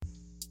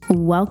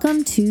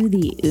Welcome to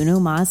the Uno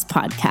Mas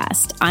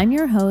podcast. I'm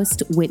your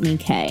host, Whitney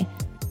Kay.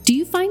 Do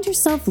you find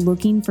yourself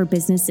looking for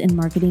business and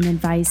marketing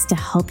advice to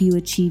help you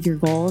achieve your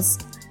goals?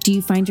 Do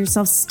you find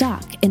yourself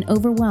stuck and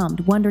overwhelmed,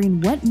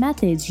 wondering what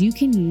methods you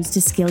can use to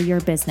scale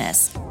your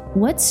business?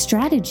 What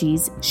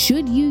strategies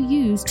should you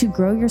use to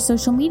grow your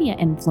social media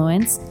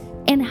influence?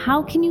 And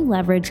how can you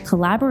leverage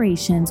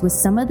collaborations with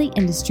some of the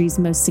industry's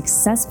most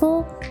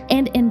successful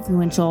and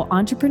influential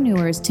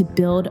entrepreneurs to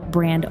build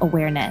brand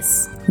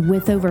awareness?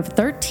 With over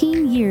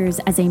 13 years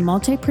as a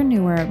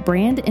multipreneur,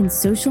 brand and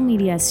social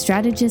media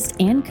strategist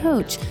and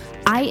coach,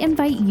 I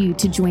invite you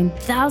to join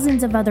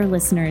thousands of other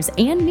listeners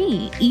and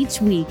me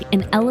each week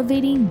in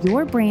elevating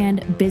your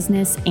brand,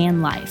 business,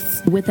 and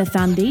life. With a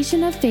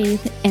foundation of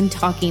faith and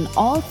talking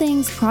all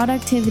things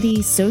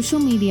productivity, social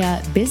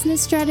media,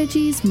 business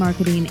strategies,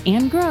 marketing,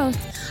 and growth,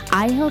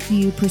 I help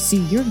you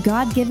pursue your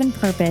God-given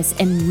purpose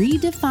and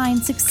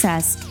redefine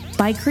success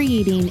by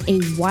creating a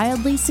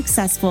wildly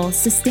successful,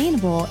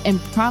 sustainable,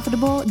 and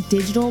profitable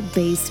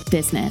digital-based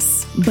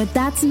business. But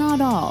that's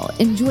not all.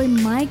 Enjoy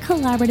my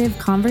collaborative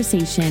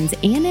conversations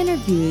and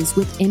interviews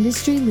with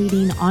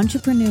industry-leading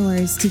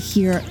entrepreneurs to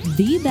hear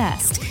the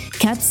best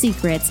kept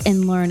secrets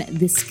and learn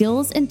the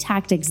skills and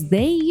tactics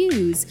they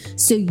use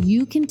so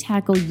you can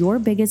tackle your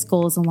biggest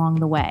goals along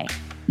the way.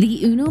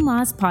 The Uno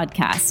Mas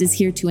podcast is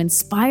here to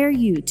inspire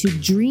you to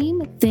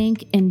dream,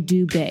 think, and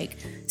do big.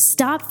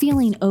 Stop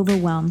feeling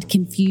overwhelmed,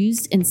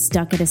 confused, and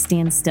stuck at a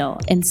standstill,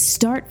 and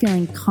start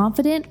feeling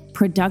confident,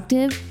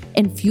 productive,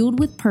 and fueled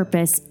with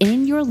purpose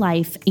in your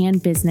life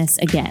and business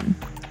again.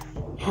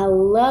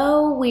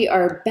 Hello, we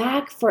are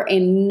back for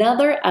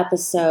another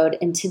episode,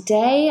 and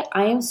today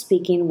I am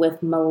speaking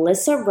with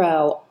Melissa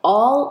Rowe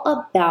all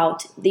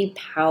about the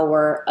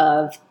power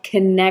of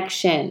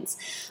connections.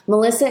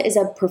 Melissa is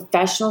a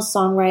professional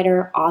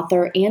songwriter,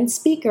 author, and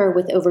speaker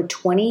with over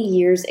 20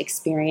 years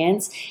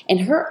experience,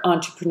 and her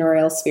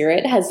entrepreneurial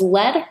spirit has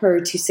led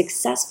her to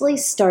successfully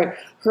start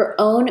her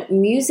own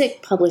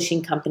music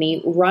publishing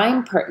company,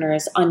 Rhyme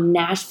Partners, on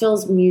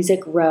Nashville's Music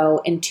Row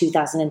in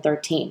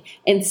 2013.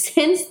 And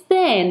since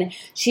then,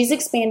 she's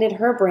expanded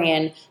her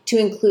brand to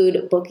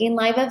include booking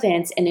live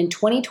events, and in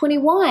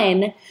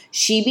 2021,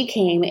 she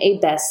became a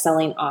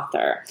best-selling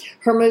author.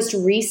 Her most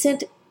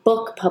recent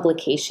book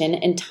publication,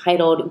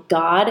 entitled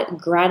God,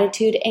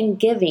 Gratitude, and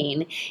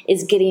Giving,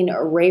 is getting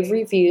rave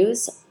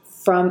reviews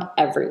from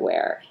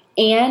everywhere,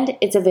 and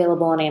it's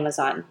available on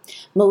Amazon.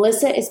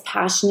 Melissa is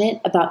passionate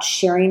about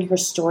sharing her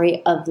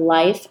story of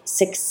life,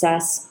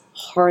 success,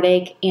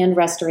 heartache, and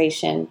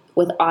restoration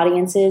with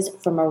audiences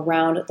from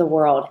around the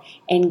world.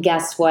 And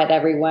guess what,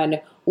 everyone?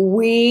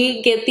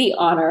 We get the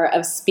honor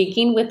of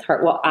speaking with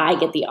her. Well, I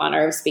get the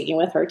honor of speaking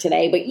with her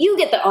today, but you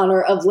get the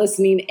honor of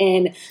listening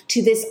in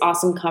to this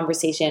awesome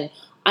conversation.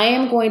 I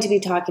am going to be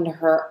talking to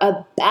her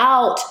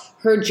about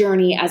her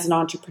journey as an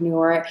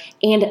entrepreneur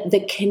and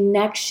the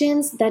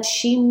connections that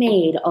she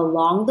made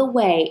along the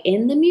way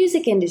in the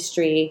music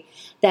industry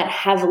that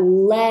have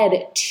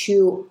led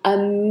to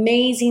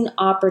amazing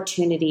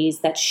opportunities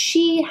that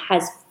she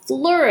has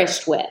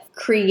flourished with,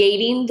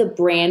 creating the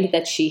brand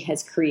that she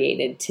has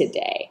created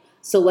today.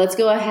 So let's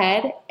go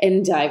ahead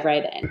and dive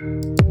right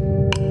in.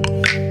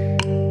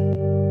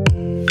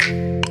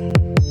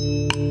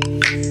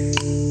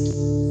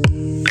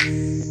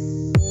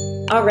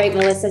 All right,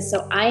 Melissa.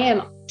 So I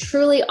am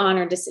truly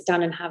honored to sit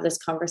down and have this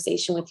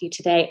conversation with you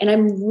today. And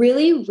I'm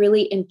really,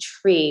 really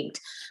intrigued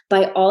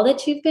by all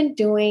that you've been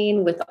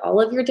doing with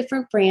all of your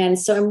different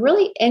brands. So I'm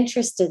really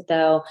interested,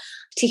 though,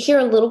 to hear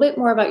a little bit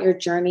more about your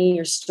journey,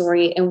 your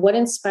story, and what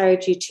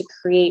inspired you to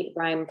create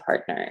Rhyme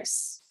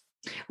Partners.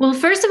 Well,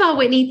 first of all,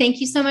 Whitney,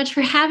 thank you so much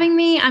for having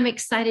me. I'm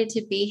excited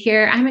to be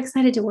here. I'm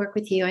excited to work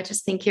with you. I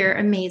just think you're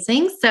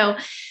amazing. So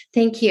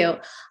thank you.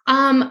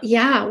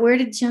 Where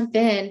to jump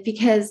in?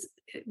 Because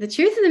the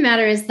truth of the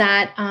matter is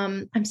that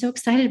I'm so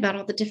excited about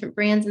all the different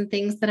brands and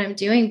things that I'm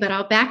doing, but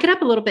I'll back it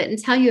up a little bit and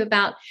tell you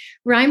about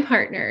Rhyme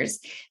Partners.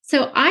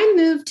 So I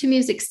moved to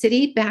Music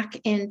City back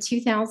in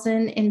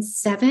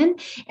 2007,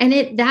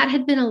 and that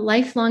had been a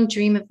lifelong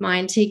dream of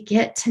mine to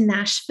get to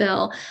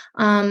Nashville,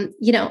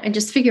 and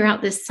just figure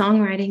out this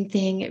songwriting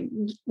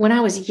thing. When I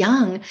was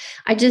young,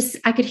 I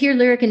could hear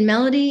lyric and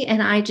melody,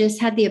 and I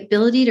just had the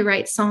ability to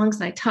write songs,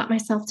 and I taught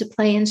myself to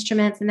play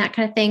instruments and that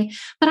kind of thing.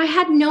 But I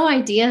had no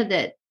idea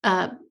that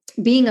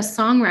being a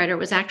songwriter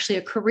was actually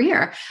a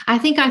career. I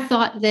think I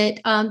thought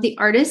that the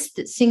artists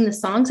that sing the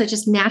songs, I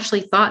just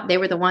naturally thought they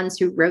were the ones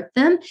who wrote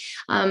them.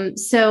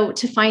 So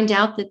to find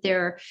out that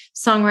they're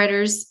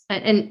songwriters,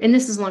 and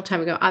this is a long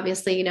time ago,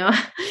 obviously,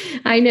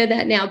 I know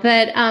that now,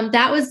 but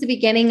that was the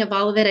beginning of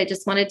all of it. I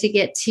just wanted to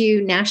get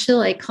to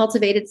Nashville. I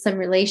cultivated some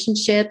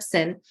relationships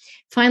and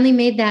finally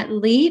made that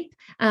leap.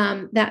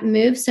 That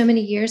move so many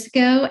years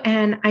ago,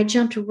 and I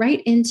jumped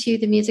right into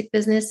the music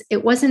business.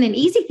 It wasn't an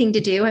easy thing to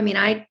do. I mean,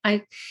 I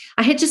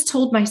had just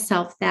told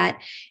myself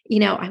that,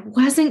 I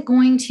wasn't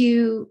going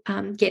to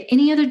get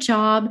any other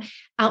job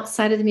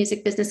outside of the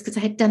music business because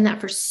I had done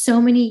that for so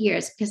many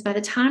years. Because by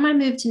the time I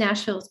moved to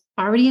Nashville, I was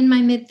already in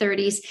my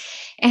mid-30s,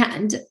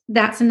 and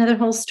that's another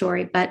whole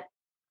story. But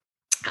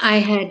I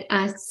had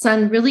a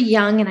son really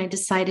young, and I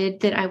decided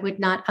that I would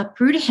not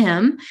uproot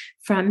him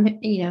from,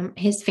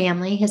 his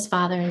family, his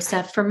father and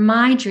stuff for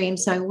my dream.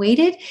 So I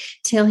waited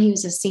till he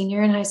was a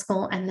senior in high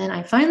school. And then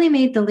I finally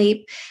made the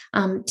leap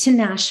to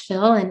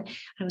Nashville. And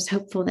I was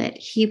hopeful that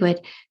he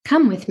would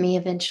come with me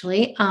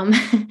eventually,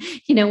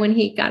 when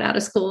he got out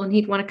of school and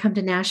he'd want to come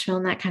to Nashville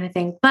and that kind of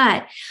thing.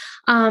 But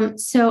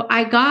so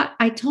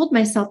I told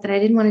myself that I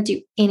didn't want to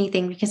do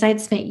anything because I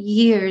had spent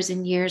years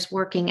and years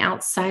working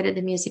outside of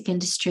the music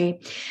industry.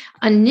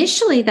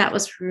 Initially, that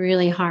was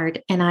really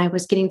hard. And I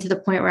was getting to the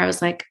point where I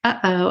was like,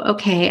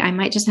 okay, I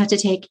might just have to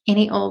take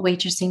any old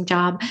waitressing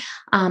job.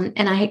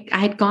 And I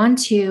had gone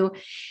to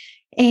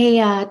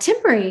a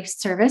temporary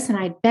service and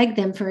I begged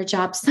them for a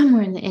job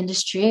somewhere in the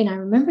industry. And I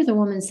remember the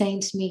woman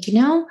saying to me,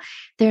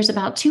 there's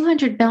about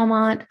 200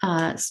 Belmont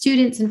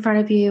students in front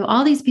of you.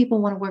 All these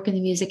people want to work in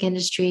the music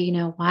industry.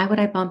 Why would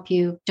I bump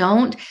you?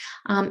 Don't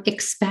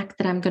expect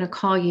that I'm going to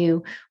call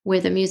you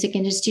with a music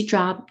industry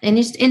job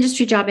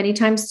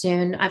anytime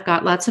soon. I've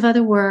got lots of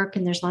other work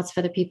and there's lots of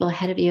other people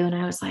ahead of you. And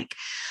I was like,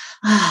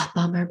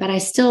 bummer, but I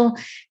still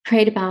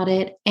prayed about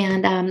it.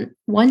 And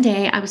one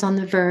day I was on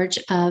the verge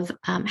of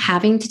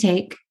having to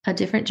take a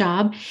different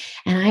job.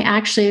 And I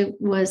actually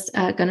was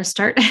going to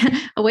start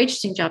a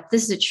waitressing job.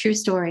 This is a true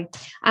story.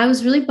 I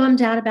was really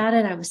bummed out about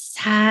it. I was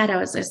sad. I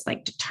was just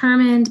like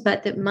determined,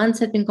 but the months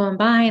had been going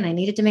by and I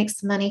needed to make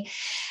some money.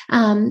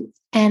 And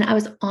I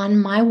was on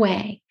my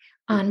way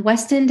on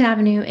West End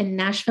Avenue in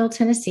Nashville,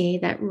 Tennessee,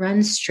 that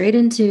runs straight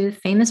into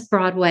famous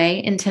Broadway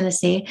in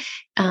Tennessee.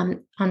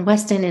 On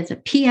West End is a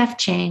P.F.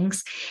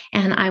 Chang's,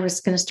 and I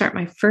was going to start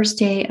my first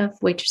day of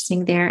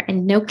waitressing there.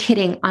 And no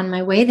kidding, on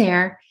my way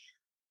there,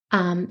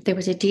 there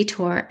was a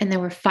detour and there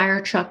were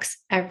fire trucks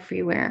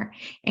everywhere.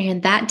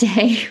 And that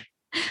day,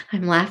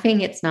 I'm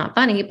laughing, it's not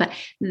funny, but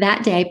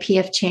that day,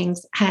 P.F.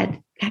 Chang's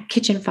had a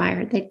kitchen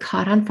fire. They'd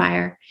caught on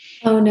fire.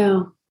 Oh,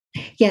 no.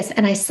 Yes.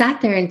 And I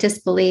sat there in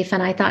disbelief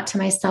and I thought to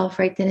myself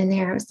right then and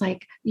there, I was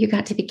like, you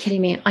got to be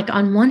kidding me. Like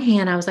on one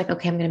hand, I was like,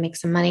 okay, I'm going to make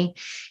some money,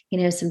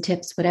 some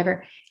tips,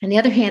 whatever. And the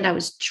other hand, I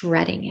was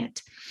dreading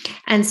it.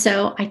 And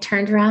so I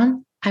turned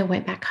around, I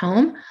went back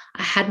home.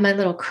 I had my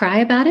little cry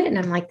about it. And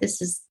I'm like,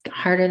 this is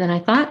harder than I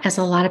thought, as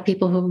a lot of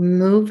people who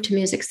moved to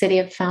Music City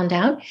have found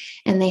out,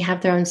 and they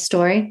have their own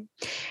story.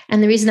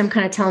 And the reason I'm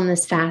kind of telling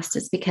this fast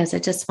is because I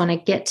just want to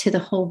get to the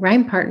whole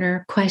rhyme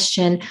partner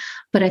question.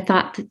 But I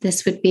thought that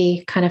this would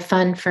be kind of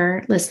fun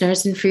for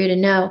listeners and for you to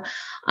know.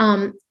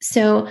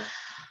 So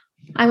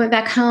I went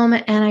back home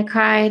and I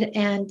cried.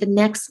 And the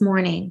next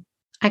morning,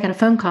 I got a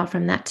phone call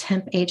from that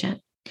temp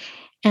agent.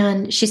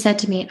 And she said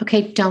to me,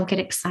 okay, don't get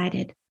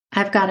excited.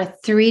 I've got a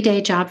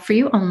 3-day job for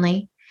you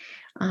only.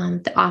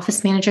 The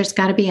office manager's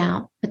got to be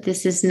out, but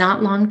this is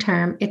not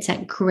long-term. It's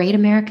at Great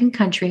American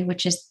Country,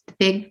 which is the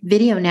big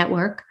video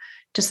network,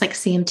 just like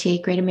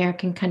CMT. Great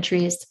American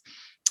Country is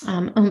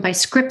owned by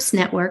Scripps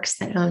Networks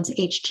that owns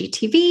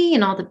HGTV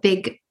and all the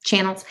big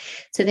channels.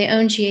 So they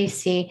own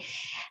GAC.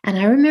 And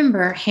I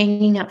remember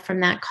hanging up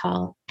from that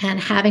call and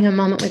having a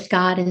moment with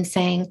God and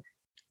saying,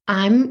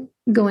 I'm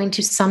going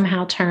to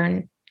somehow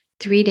turn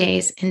 3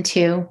 days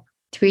into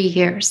 3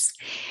 years.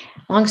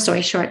 Long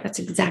story short, that's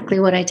exactly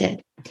what I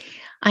did.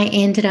 I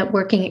ended up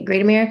working at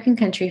Great American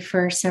Country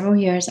for several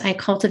years. I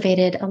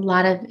cultivated a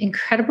lot of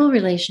incredible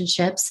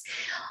relationships.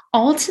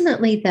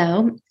 Ultimately,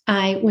 though,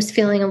 I was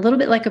feeling a little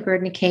bit like a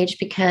bird in a cage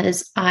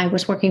because I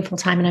was working full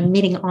time and I'm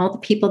meeting all the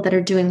people that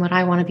are doing what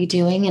I want to be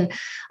doing. And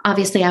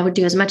obviously, I would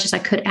do as much as I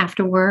could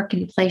after work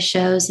and play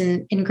shows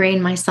and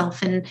ingrain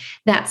myself in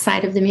that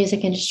side of the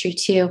music industry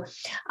too.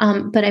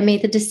 But I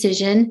made the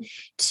decision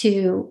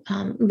to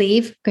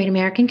leave Great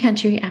American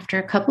Country after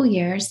a couple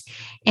years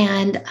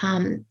and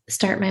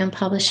start my own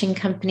publishing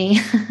company.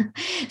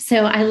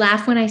 So I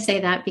laugh when I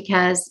say that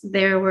because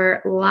there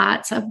were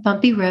lots of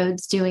bumpy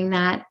roads doing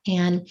that.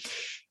 And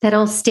that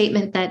old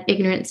statement that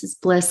ignorance is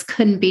bliss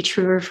couldn't be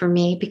truer for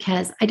me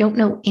because I don't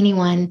know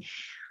anyone.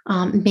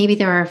 Maybe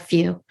there are a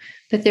few,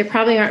 but there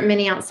probably aren't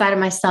many outside of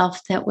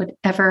myself that would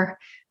ever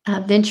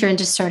venture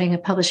into starting a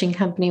publishing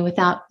company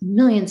without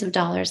millions of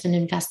dollars in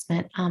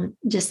investment,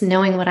 just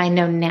knowing what I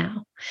know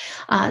now.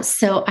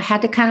 So I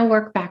had to kind of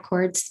work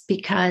backwards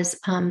because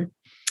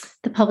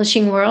the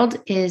publishing world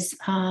is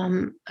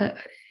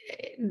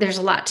there's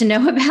a lot to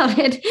know about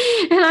it.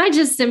 And I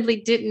just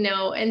simply didn't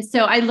know. And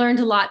so I learned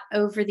a lot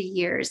over the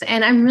years.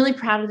 And I'm really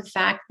proud of the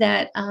fact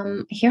that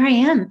here I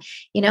am,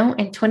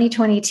 in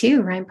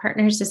 2022, Rhyme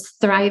Partners is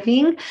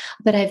thriving,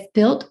 but I've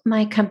built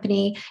my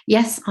company,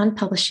 yes, on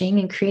publishing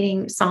and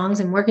creating songs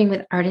and working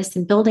with artists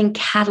and building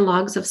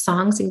catalogs of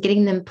songs and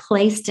getting them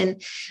placed in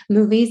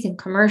movies and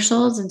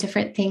commercials and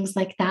different things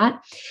like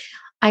that.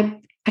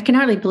 I can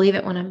hardly believe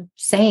it when I'm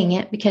saying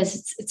it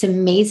because it's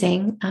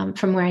amazing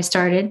from where I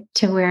started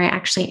to where I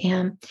actually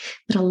am.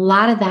 But a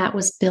lot of that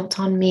was built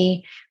on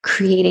me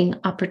creating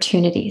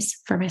opportunities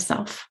for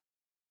myself.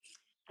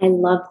 I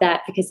love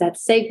that because that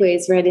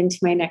segues right into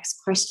my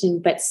next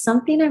question, but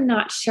something I'm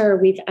not sure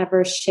we've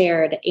ever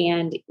shared.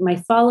 And my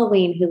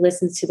following who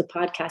listens to the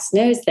podcast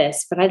knows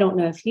this, but I don't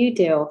know if you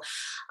do.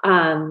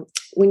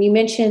 When you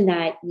mentioned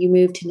that you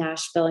moved to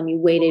Nashville and you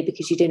waited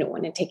because you didn't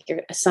want to take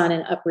your son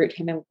and uproot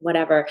him and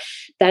whatever,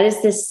 that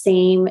is the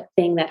same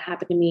thing that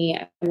happened to me.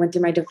 I went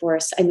through my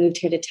divorce. I moved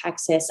here to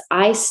Texas.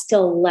 I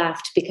still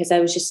left because I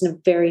was just in a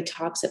very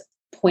toxic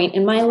point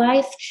in my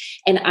life,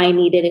 and I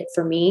needed it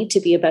for me to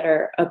be a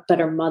better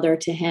mother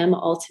to him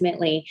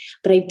ultimately,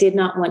 but I did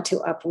not want to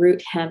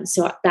uproot him.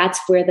 So that's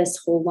where this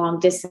whole long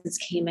distance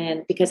came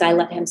in, because I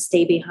let him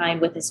stay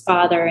behind with his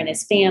father and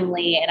his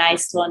family, and I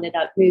still ended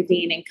up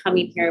moving and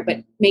coming here,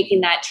 but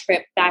making that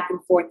trip back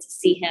and forth to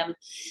see him.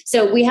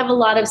 So we have a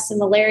lot of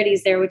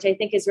similarities there, which I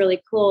think is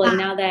really cool. And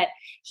now that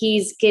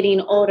he's getting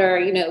older,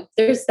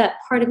 there's that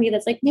part of me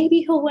that's like,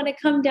 maybe he'll want to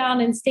come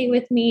down and stay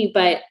with me,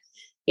 but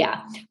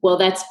yeah, well,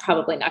 that's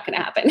probably not going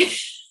to happen.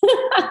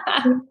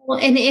 Well,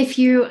 and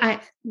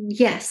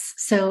yes.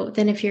 So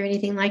then if you're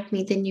anything like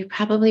me, then you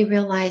probably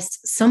realized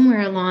somewhere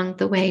along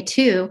the way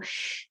too,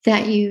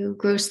 that you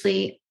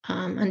grossly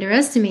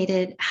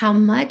underestimated how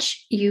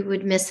much you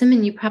would miss him.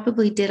 And you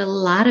probably did a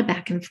lot of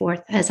back and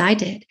forth, as I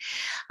did.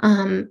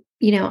 Back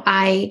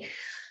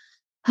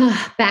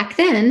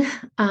then,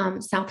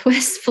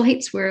 Southwest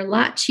flights were a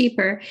lot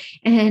cheaper.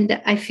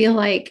 And I feel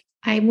like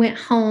I went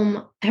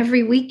home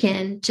every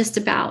weekend, just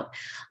about.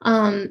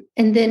 And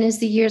then as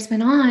the years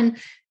went on,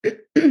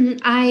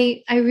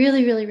 I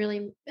really, really,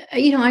 really,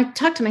 I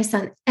talk to my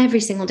son every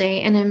single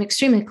day, and I'm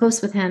extremely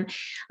close with him.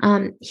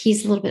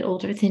 He's a little bit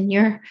older than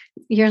your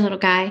little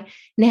guy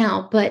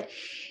now, but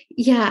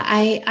yeah,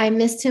 I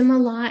missed him a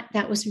lot.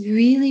 That was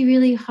really,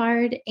 really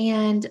hard.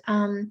 And,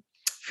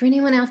 for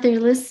anyone out there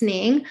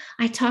listening,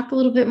 I talk a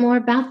little bit more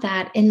about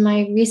that in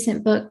my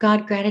recent book,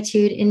 God,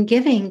 Gratitude, and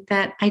Giving,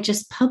 that I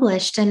just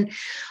published. And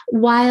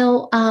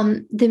while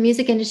the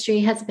music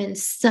industry has been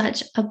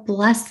such a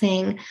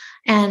blessing,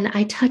 and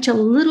I touch a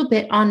little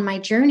bit on my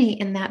journey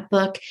in that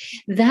book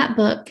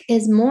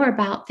is more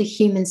about the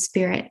human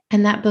spirit.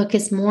 And that book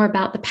is more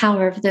about the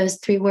power of those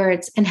 3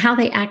 words and how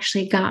they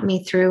actually got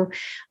me through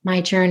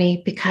my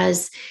journey,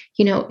 because,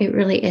 it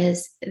really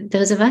is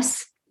those of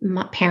us,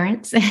 my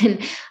parents,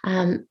 and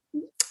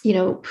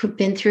who've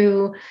been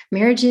through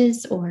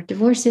marriages or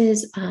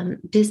divorces,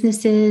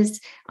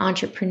 businesses,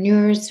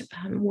 entrepreneurs,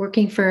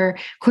 working for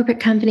corporate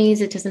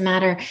companies. It doesn't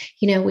matter.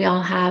 We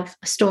all have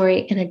a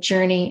story and a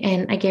journey,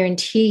 and I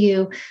guarantee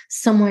you,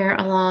 somewhere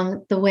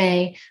along the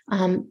way,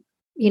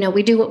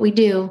 we do what we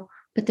do,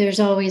 but there's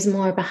always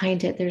more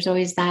behind it. There's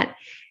always that.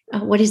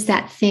 What is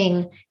that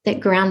thing that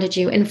grounded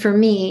you? And for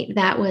me,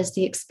 that was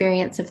the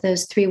experience of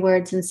those 3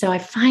 words. And so I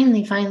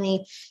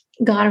finally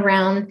got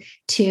around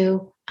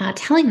to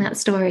telling that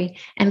story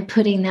and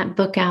putting that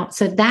book out.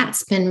 So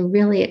that's been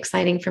really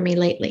exciting for me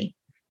lately.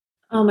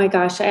 Oh my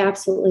gosh, I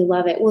absolutely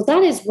love it. Well,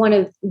 that is one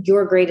of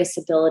your greatest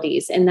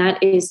abilities, and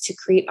that is to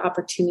create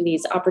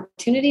opportunities,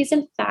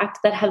 in fact,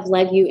 that have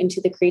led you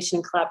into the creation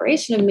and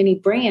collaboration of many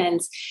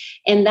brands.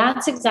 And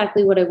that's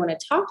exactly what I want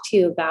to talk to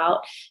you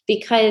about,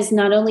 because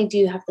not only do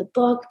you have the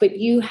book, but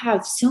you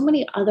have so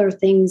many other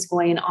things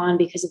going on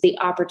because of the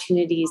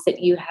opportunities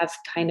that you have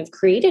kind of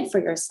created for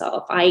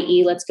yourself,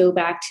 i.e., let's go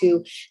back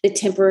to the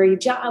temporary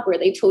job where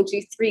they told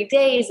you 3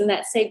 days and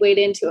that segued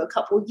into a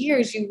couple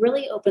years. You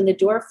really opened the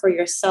door for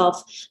yourself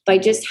by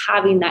just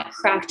having that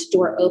cracked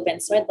door open.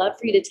 So I'd love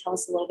for you to tell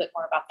us a little bit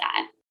more about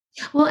that.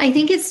 Well, I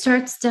think it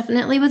starts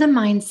definitely with a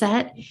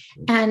mindset.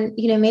 And,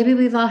 maybe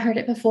we've all heard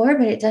it before,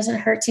 but it doesn't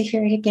hurt to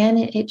hear it again.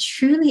 It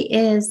truly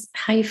is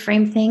how you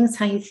frame things,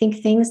 how you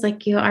think things.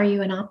 Like, are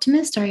you an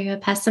optimist? Are you a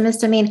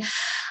pessimist? I mean,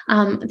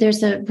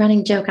 there's a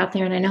running joke out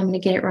there, and I know I'm going to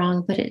get it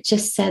wrong, but it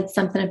just said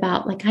something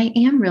about, like, I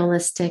am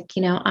realistic,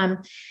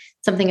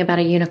 something about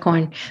a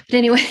unicorn. But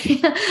anyway,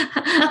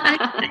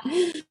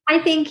 I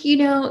think, you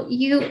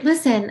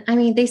listen, I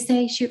mean, they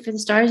say shoot for the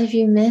stars. If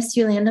you miss,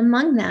 you land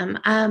among them.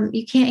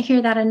 You can't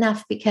hear that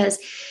enough, because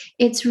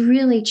it's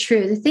really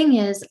true. The thing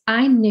is,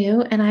 I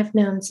knew, and I've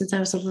known since I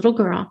was a little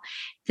girl,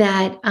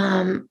 that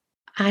I'm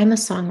a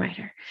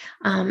songwriter.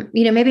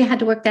 Maybe I had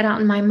to work that out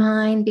in my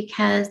mind,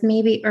 because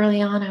maybe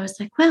early on I was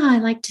like, well, I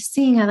like to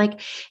sing. And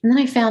then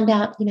I found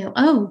out,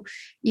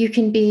 you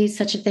can be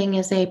such a thing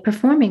as a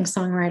performing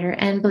songwriter.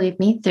 And believe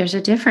me, there's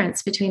a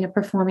difference between a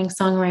performing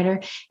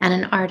songwriter and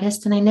an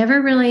artist. And I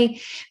never really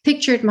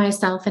pictured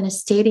myself in a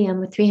stadium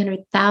with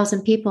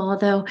 300,000 people,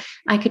 although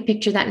I could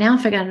picture that now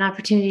if I got an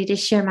opportunity to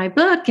share my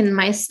book and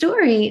my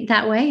story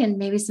that way, and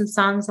maybe some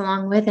songs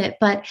along with it.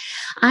 But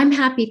I'm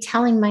happy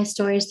telling my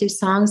stories through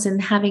songs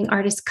and having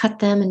artists cut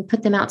them and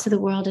put them out to the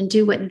world and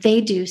do what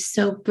they do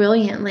so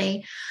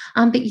brilliantly.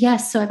 But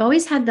yes, so I've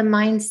always had the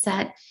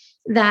mindset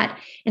that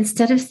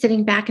instead of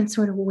sitting back and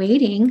sort of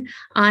waiting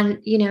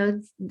on,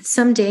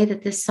 someday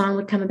that this song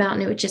would come about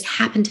and it would just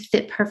happen to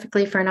fit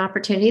perfectly for an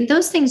opportunity.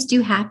 Those things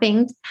do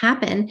happen.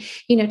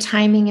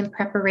 Timing and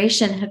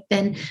preparation have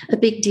been a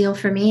big deal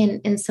for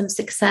me, and some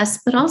success,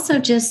 but also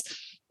just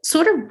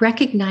sort of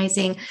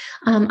recognizing,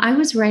 I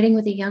was writing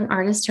with a young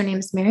artist. Her name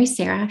is Mary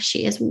Sarah.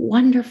 She is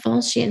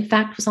wonderful. She, in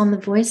fact, was on The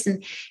Voice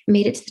and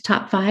made it to the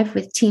top 5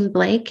 with Team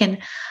Blake. And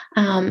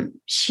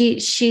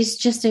she's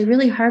just a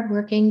really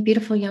hardworking,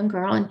 beautiful young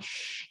girl. And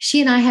she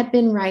and I had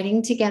been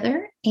writing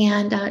together,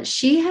 and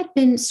she had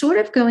been sort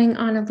of going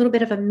on a little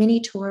bit of a mini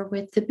tour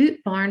with the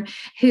Boot Barn,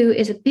 who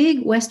is a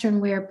big Western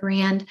wear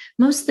brand,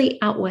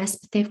 mostly out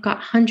west, but they've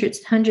got hundreds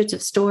and hundreds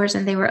of stores,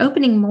 and they were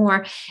opening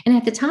more. And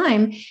at the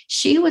time,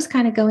 she was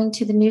kind of going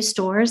to the new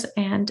stores,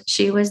 and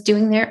she was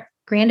doing their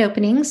grand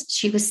openings.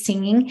 She was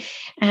singing,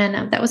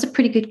 and that was a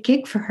pretty good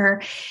gig for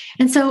her.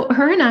 And so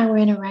her and I were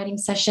in a writing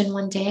session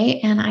one day,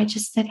 and I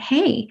just said,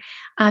 "Hey,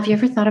 have you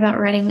ever thought about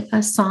writing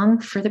a song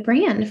for the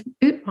brand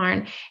Boot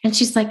Barn?" And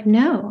she's like,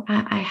 "No,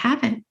 I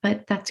haven't,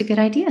 but that's a good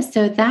idea."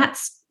 So that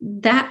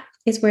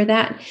is where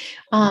that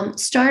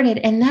started.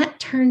 And that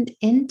turned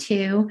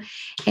into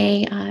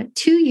a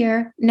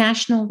 2-year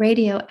national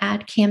radio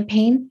ad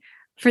campaign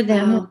for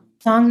them. Wow.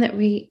 A song that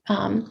we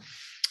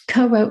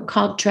co-wrote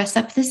called Dress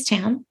Up This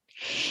Town.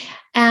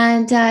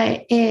 And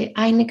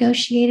I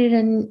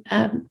negotiated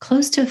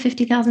close to a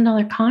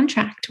 $50,000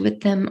 contract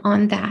with them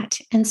on that.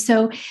 And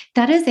so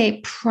that is a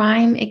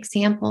prime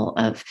example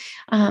of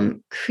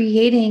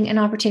creating an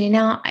opportunity.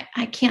 Now,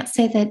 I can't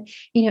say that,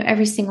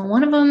 every single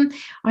one of them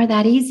are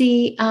that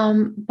easy,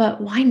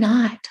 but why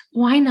not?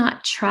 Why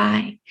not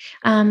try?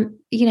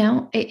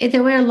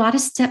 There were a lot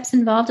of steps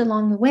involved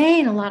along the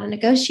way, and a lot of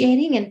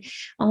negotiating, and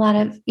a lot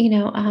of,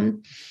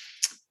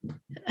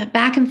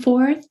 back and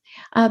forth.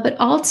 But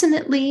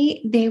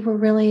ultimately, they were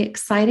really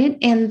excited.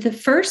 And the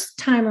first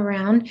time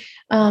around,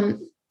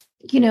 when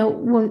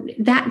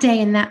that day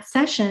in that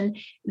session,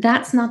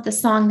 that's not the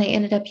song they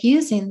ended up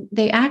using.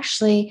 They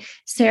actually,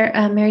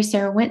 Mary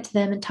Sarah went to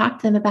them and talked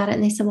to them about it.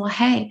 And they said, "Well,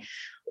 hey,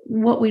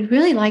 what we'd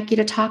really like you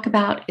to talk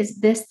about is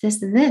this,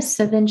 this, and this."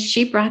 So then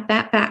she brought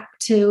that back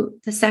to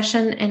the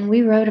session, and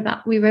we wrote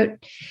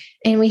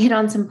and we hit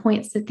on some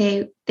points that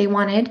they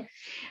wanted.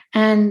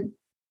 And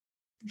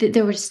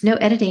there was no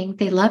editing.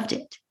 They loved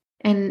it.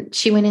 And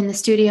she went in the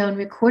studio and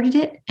recorded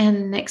it.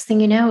 And next thing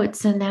you know,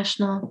 it's a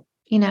national,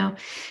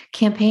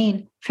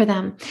 campaign for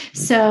them.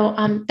 So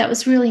that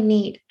was really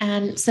neat.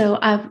 And so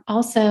I've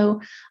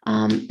also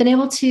been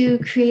able to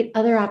create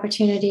other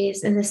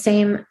opportunities in the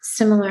same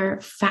similar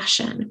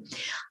fashion.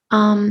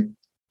 I'm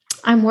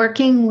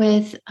working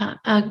with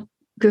a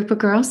group of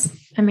girls,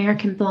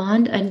 American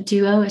Blonde,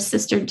 a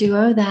sister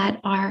duo that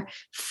are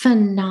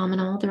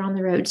phenomenal. They're on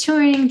the road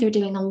touring. They're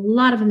doing a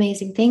lot of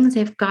amazing things.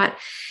 They've got,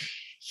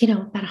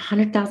 about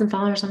 100,000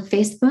 followers on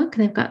Facebook,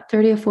 and they've got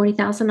 30 or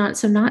 40,000 on it.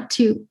 So not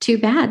too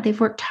bad. They've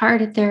worked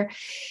hard at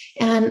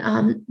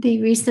and they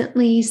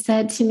recently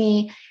said to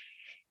me,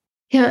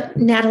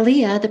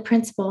 Natalia, the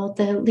principal,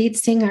 the lead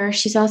singer,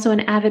 she's also an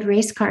avid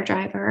race car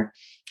driver.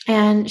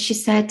 And she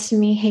said to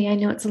me, "Hey, I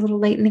know it's a little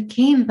late in the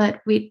game,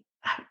 but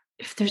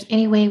if there's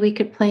any way we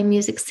could play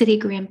Music City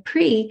Grand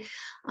Prix,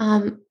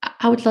 I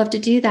would love to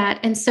do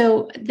that." And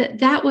so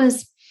that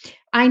was,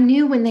 I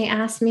knew when they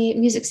asked me.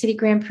 Music City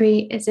Grand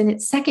Prix is in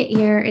its second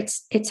year.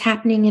 It's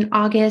happening in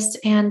August,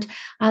 and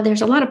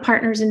there's a lot of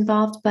partners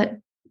involved, but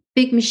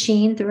Big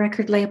Machine, the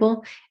record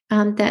label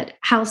that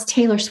housed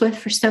Taylor Swift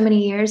for so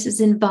many years, is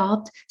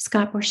involved,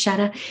 Scott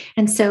Borchetta.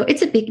 And so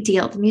it's a big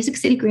deal. The Music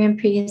City Grand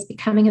Prix is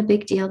becoming a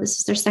big deal. This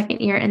is their second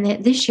year.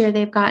 And this year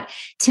they've got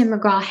Tim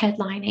McGraw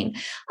headlining.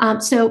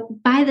 So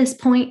by this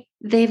point,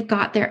 they've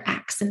got their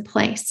acts in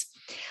place.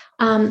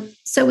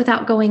 So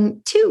without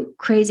going too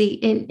crazy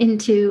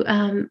into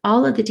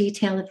all of the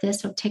detail of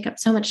this, I'll take up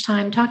so much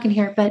time talking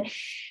here, but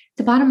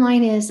the bottom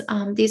line is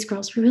these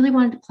girls really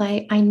wanted to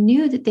play. I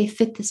knew that they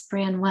fit this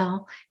brand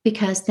well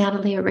because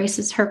Natalia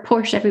races her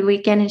Porsche every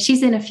weekend, and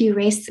she's in a few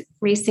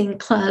racing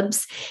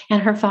clubs,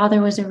 and her father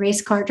was a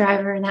race car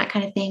driver and that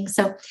kind of thing.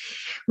 So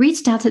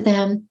reached out to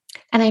them,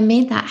 and I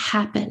made that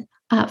happen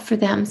for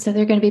them. So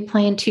they're going to be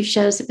playing 2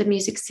 shows at the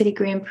Music City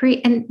Grand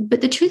Prix.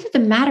 But the truth of the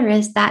matter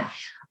is that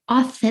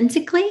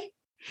authentically,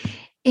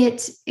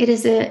 it's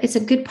a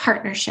good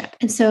partnership.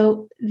 And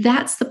so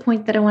that's the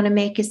point that I want to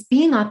make, is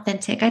being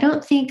authentic. I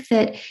don't think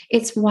that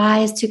it's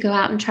wise to go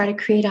out and try to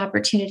create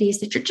opportunities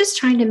that you're just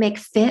trying to make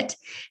fit,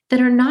 that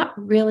are not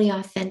really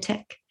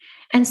authentic.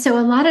 And so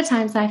a lot of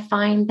times I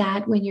find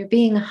that when you're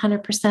being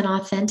 100%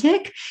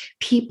 authentic,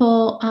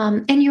 people,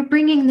 and you're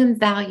bringing them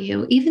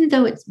value, even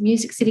though it's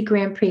Music City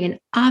Grand Prix. And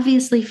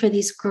obviously for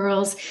these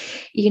girls,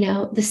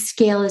 the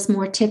scale is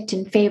more tipped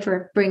in favor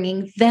of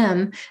bringing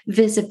them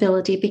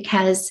visibility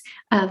because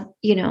of,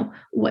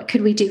 what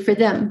could we do for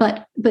them?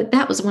 But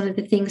that was one of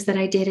the things that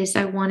I did, is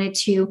I wanted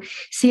to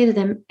say to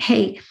them,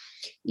 hey,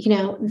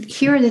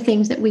 here are the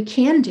things that we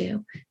can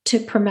do to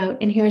promote,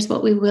 and here's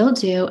what we will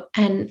do.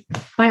 And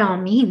by all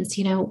means,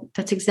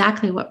 that's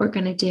exactly what we're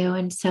going to do.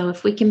 And so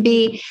if we can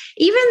be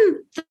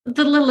even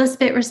the littlest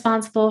bit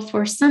responsible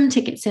for some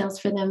ticket sales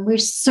for them, we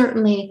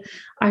certainly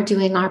are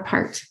doing our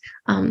part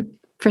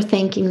for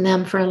thanking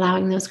them for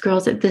allowing those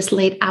girls at this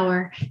late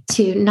hour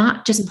to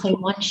not just play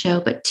one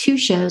show, but two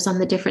shows on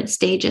the different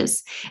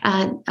stages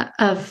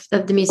of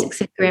the Music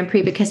City Grand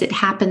Prix, because it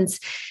happens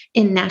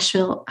in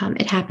Nashville.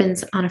 It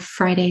happens on a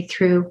Friday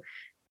through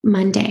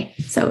Monday.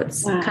 So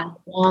it's kind of a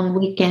long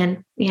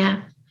weekend.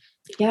 Yeah.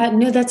 Yeah,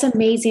 no, that's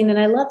amazing. And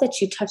I love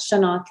that you touched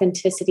on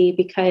authenticity,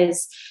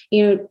 because,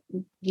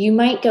 you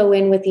might go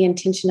in with the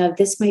intention of,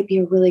 this might be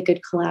a really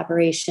good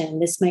collaboration.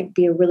 This might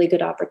be a really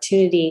good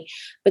opportunity,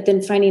 but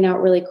then finding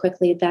out really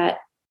quickly that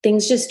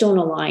things just don't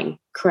align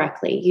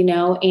correctly,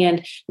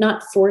 and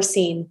not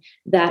forcing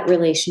that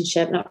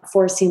relationship, not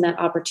forcing that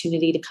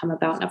opportunity to come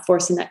about, not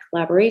forcing that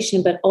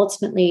collaboration, but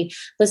ultimately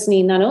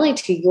listening not only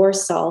to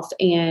yourself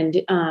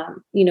and,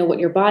 what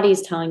your body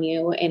is telling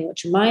you and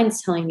what your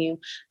mind's telling you,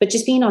 but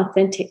just being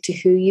authentic to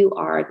who you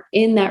are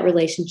in that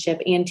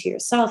relationship and to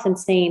yourself, and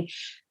saying,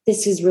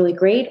 this is really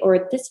great,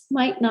 or this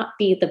might not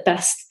be the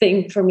best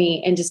thing for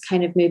me, and just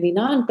kind of moving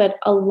on. But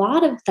a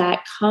lot of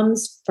that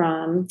comes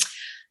from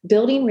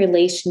building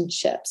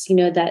relationships,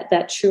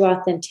 that true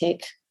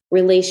authentic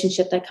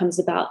relationship that comes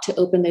about to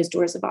open those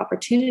doors of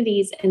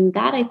opportunities. And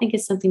that, I think,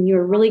 is something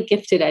you're really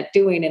gifted at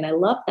doing. And I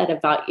love that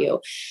about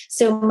you.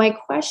 So my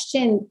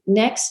question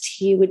next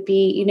to you would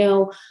be,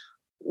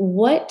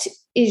 what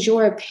is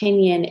your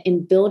opinion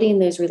in building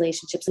those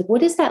relationships? Like,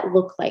 what does that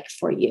look like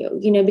for you?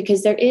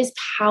 Because there is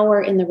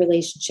power in the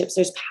relationships.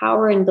 There's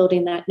power in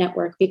building that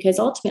network, because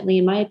ultimately,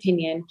 in my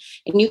opinion,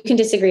 and you can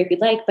disagree if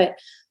you'd like, but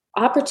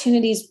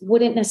opportunities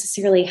wouldn't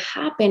necessarily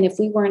happen if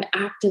we weren't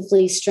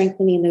actively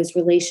strengthening those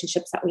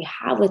relationships that we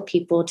have with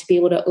people to be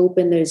able to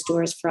open those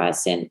doors for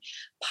us and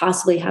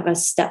possibly have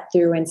us step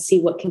through and see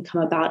what can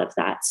come about of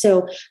that.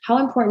 So how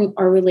important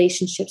are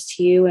relationships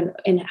to you,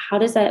 and how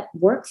does that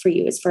work for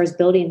you as far as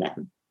building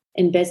them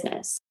in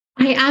business?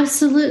 I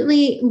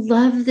absolutely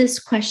love this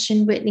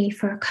question, Whitney,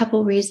 for a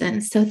couple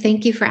reasons. So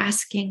thank you for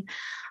asking.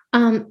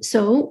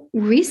 So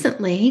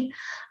recently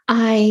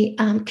I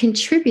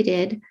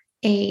contributed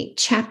a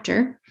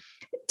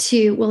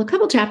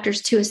couple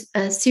chapters to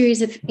a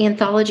series of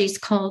anthologies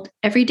called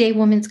Everyday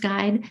Woman's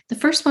Guide. The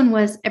first one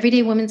was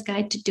Everyday Woman's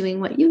Guide to Doing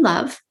What You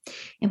Love,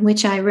 in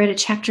which I wrote a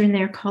chapter in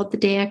there called The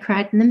Day I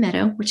Cried in the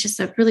Meadow, which is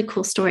a really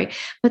cool story.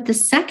 But the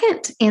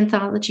second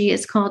anthology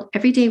is called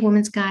Everyday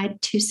Woman's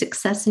Guide to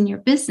Success in Your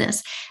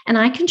Business. And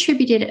I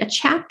contributed a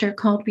chapter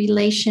called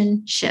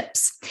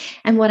Relationships.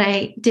 And what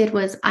I did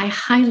was I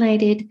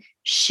highlighted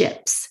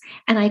ships,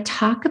 and I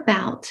talk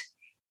about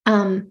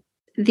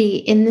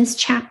in this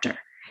chapter,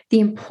 the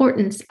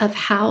importance of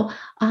how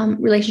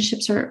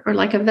relationships are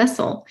like a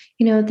vessel.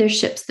 They're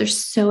ships. They're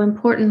so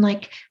important.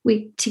 Like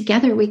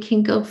together we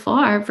can go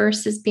far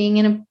versus being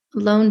in a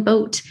lone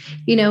boat,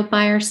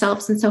 by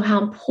ourselves. And so how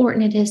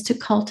important it is to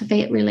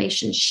cultivate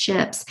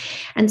relationships.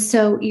 And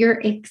so you're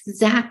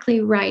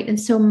exactly right. And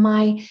so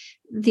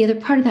the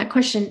other part of that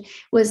question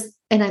was,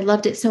 and I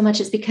loved it so much,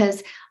 is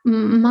because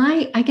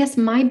I guess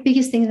my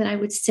biggest thing that I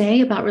would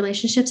say about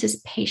relationships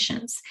is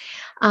patience.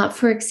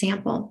 For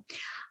example,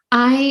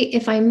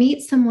 if I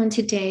meet someone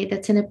today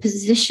that's in a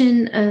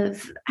position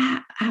of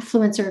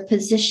affluence or a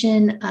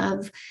position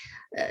of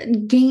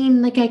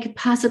gain, like I could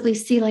possibly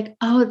see, like,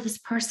 oh, this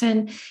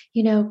person,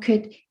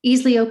 could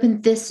easily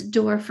open this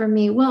door for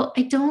me. Well,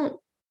 I don't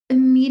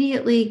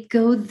immediately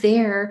go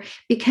there,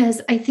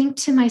 because I think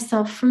to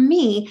myself, for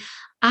me,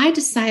 I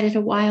decided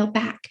a while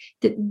back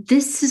that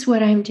this is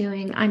what I'm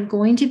doing. I'm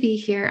going to be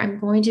here. I'm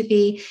going to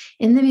be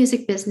in the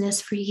music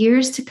business for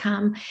years to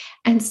come.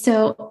 And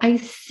so I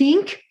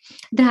think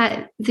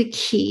that the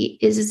key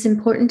is it's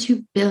important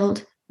to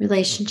build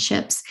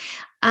relationships.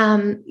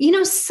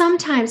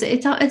 Sometimes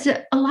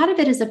a lot of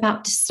it is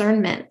about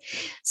discernment.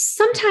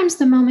 Sometimes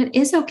the moment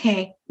is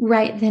okay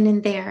right then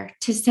and there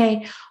to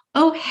say,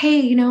 oh,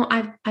 hey,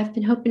 I've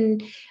been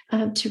hoping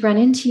to run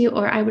into you,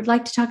 or I would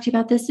like to talk to you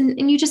about this.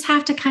 And you just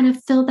have to kind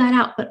of fill that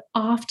out. But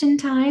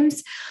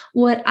oftentimes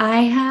what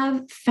I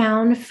have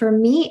found for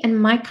me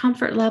and my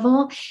comfort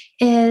level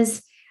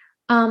is,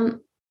 I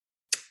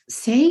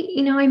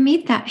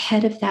meet that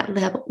head of that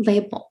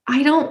label.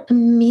 I don't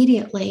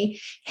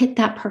immediately hit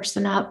that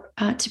person up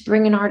to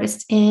bring an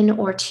artist in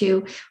or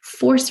to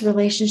force a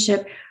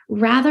relationship.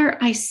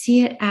 Rather, I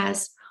see it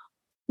as,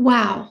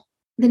 wow,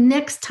 the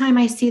next time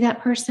I see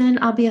that person,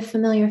 I'll be a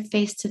familiar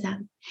face to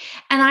them.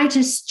 And I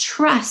just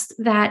trust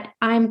that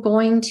I'm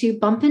going to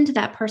bump into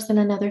that person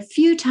another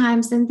few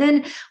times. And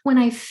then when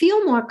I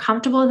feel more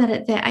comfortable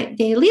that they at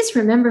least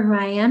remember who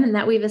I am, and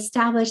that we've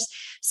established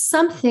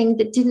something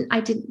that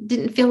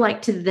didn't feel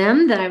like to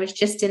them that I was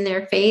just in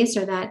their face,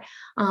 or that,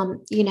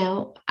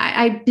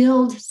 I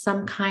build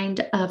some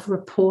kind of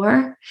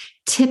rapport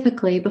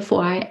typically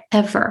before I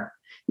ever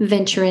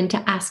venture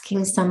into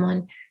asking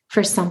someone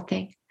for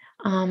something.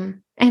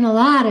 And a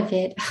lot of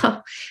it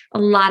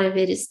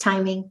is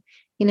timing.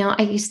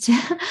 I used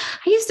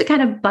to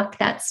kind of buck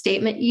that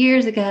statement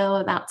years ago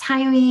about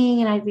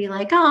timing. And I'd be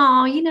like,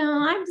 oh,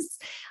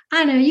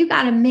 I know you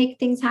got to make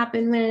things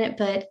happen with it,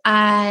 but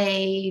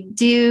I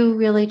do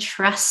really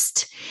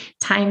trust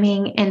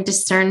timing and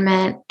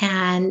discernment.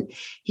 And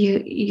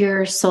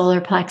your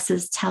solar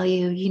plexus tell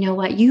you, you know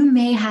what, you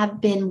may have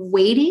been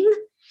waiting.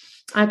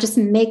 I'll just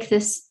make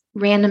this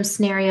random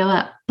scenario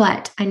up,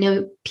 but I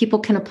know people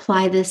can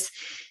apply this,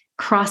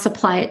 cross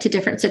apply it to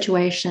different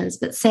situations.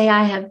 But say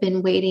I have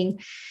been waiting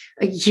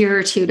a year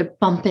or two to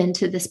bump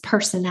into this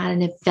person at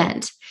an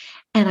event.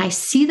 And I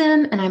see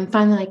them and I'm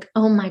finally like,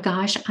 oh my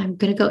gosh, I'm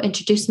going to go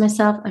introduce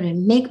myself. I'm going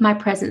to make my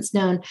presence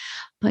known.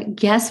 But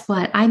guess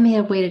what? I may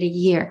have waited a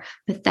year,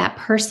 but that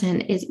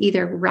person is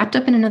either wrapped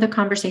up in another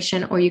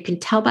conversation, or you can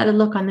tell by the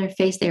look on their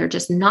face, they are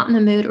just not in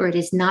the mood, or it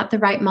is not the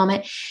right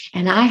moment.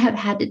 And I have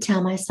had to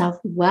tell myself,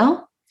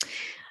 well,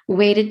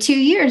 waited 2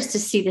 years to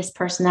see this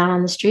person out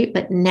on the street,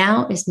 but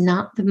now is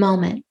not the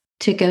moment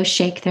to go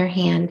shake their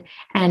hand.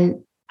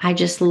 And I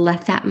just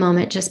let that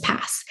moment just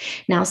pass.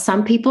 Now,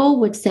 some people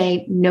would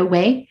say, no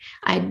way,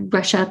 I'd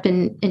rush up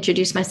and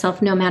introduce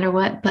myself no matter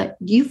what, but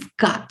you've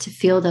got to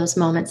feel those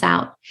moments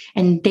out,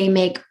 and they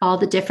make all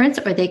the difference,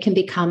 or they can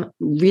become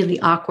really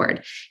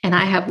awkward. And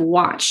I have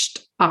watched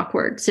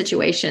awkward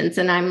situations,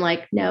 and I'm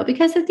like, no,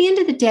 because at the end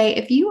of the day,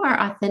 if you are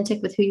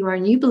authentic with who you are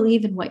and you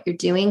believe in what you're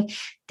doing,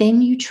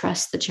 then you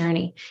trust the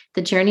journey.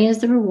 The journey is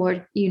the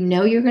reward. You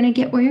know you're going to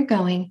get where you're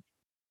going.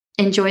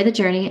 Enjoy the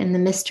journey and the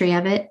mystery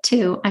of it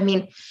too. I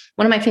mean,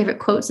 one of my favorite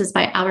quotes is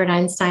by Albert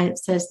Einstein. It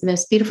says, the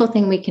most beautiful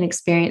thing we can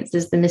experience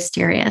is the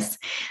mysterious.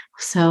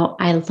 So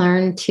I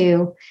learned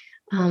to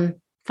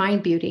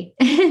find beauty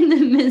in the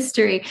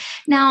mystery.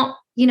 Now,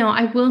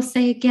 I will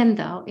say again,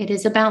 though, it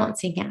is a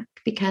balancing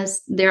act,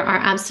 because there are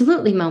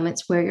absolutely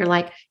moments where you're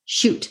like,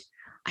 shoot,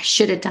 I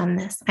should have done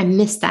this. I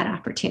missed that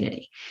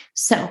opportunity.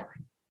 So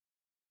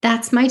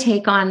that's my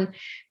take on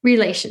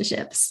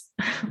relationships.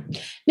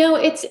 No,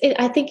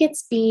 I think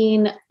it's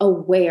being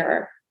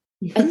aware.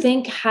 Mm-hmm. I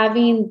think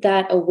having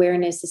that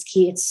awareness is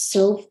key. It's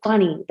so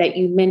funny that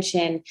you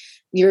mentioned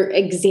your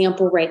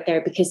example right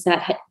there, because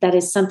that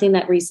is something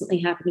that recently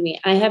happened to me.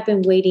 I have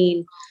been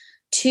waiting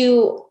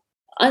to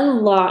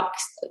unlock.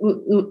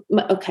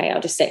 Okay,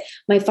 I'll just say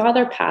my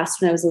father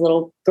passed when I was a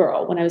little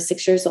girl, when I was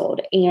 6 years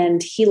old,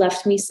 and he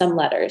left me some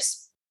letters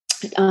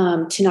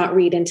to not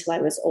read until I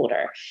was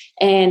older.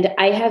 And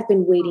I have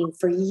been waiting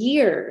for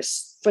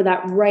years for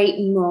that right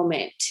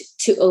moment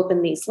to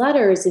open these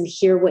letters and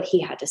hear what he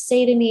had to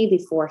say to me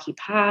before he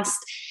passed.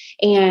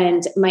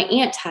 And my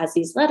aunt has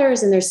these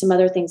letters, and there's some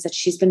other things that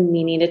she's been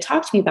meaning to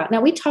talk to me about. Now,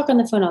 we talk on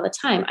the phone all the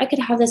time. I could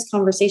have this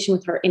conversation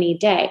with her any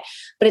day,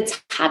 but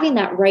it's having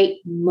that right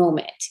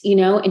moment,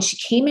 and she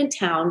came in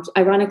town.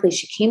 Ironically,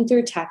 she came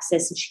through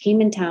Texas, and she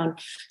came in town.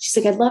 She's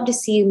like, I'd love to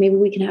see you. Maybe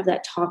we can have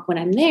that talk when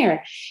I'm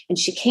there. And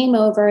she came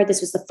over.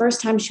 This was the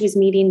first time she was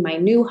meeting my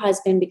new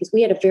husband, because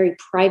we had a very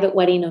private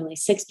wedding. Only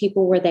 6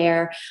 people were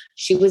there.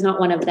 She was not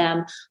one of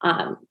them.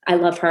 I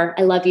love her.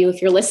 I love you.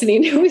 If you're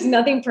listening, it was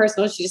nothing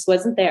personal. She just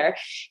wasn't there.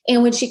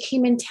 And when she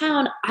came in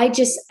town, I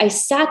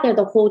sat there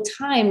the whole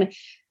time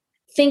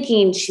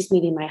thinking, she's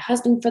meeting my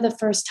husband for the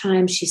first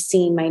time. She's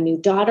seeing my new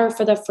daughter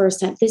for the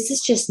first time. This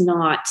is just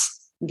not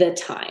the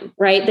time,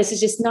 right? This is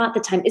just not the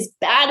time. As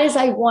bad as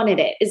I wanted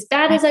it, as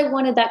bad as I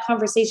wanted that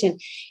conversation,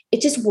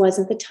 it just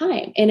wasn't the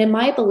time. And in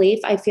my belief,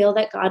 I feel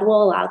that God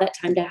will allow that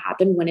time to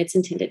happen when it's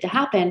intended to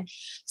happen.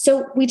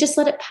 So we just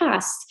let it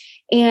pass.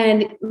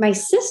 And my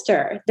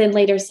sister then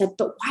later said,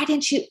 but why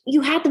didn't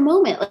you had the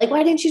moment? Like,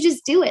 why didn't you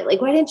just do it?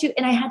 Like, why didn't you?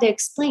 And I had to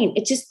explain,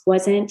 it just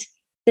wasn't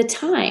the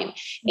time.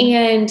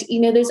 And,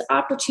 those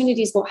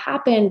opportunities will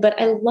happen, but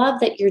I love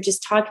that you're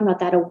just talking about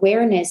that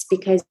awareness,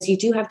 because you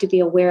do have to be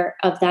aware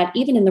of that,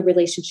 even in the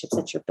relationships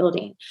that you're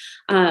building.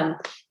 I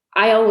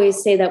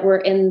always say that we're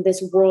in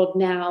this world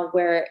now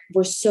where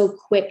we're so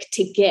quick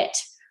to get,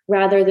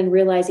 rather than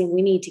realizing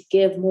we need to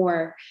give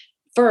more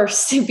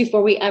first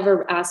before we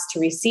ever ask to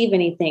receive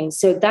anything.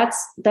 So that's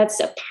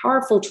a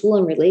powerful tool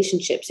in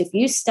relationships. If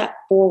you step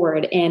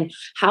forward and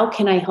how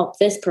can I help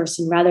this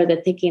person, rather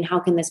than thinking,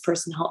 how can this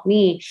person help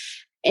me?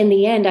 In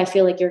the end, I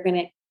feel like you're going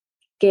to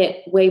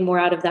get way more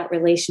out of that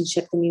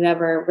relationship than you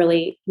ever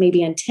really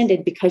maybe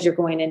intended, because you're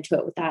going into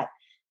it with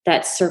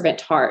that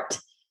servant heart.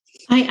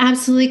 I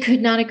absolutely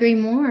could not agree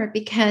more,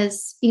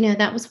 because,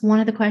 that was one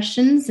of the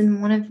questions,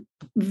 and one of,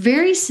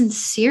 very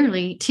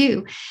sincerely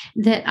too,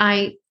 that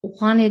I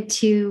wanted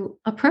to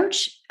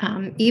approach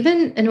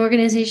even an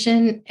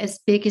organization as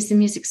big as the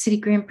Music City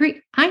Grand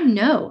Prix. I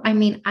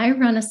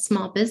run a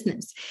small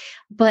business,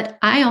 but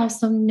I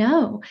also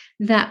know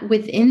that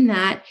within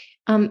that,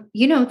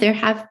 there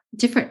have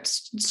different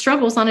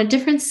struggles on a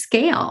different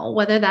scale,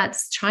 whether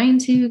that's trying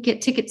to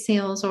get ticket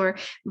sales or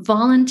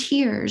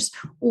volunteers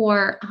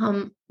or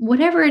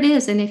whatever it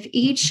is. And if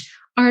each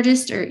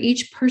artist or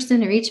each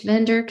person or each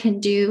vendor can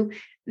do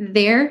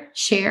their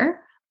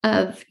share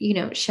of,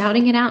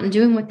 shouting it out and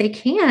doing what they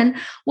can,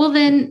 well,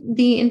 then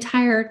the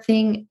entire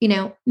thing,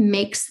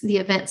 makes the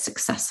event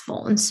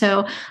successful. And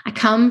so I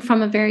come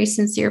from a very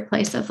sincere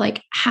place of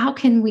like, how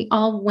can we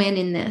all win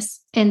in this?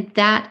 And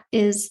that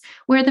is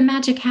where the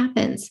magic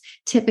happens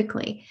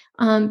typically.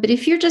 But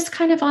if you're just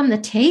kind of on the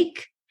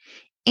take,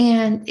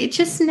 And it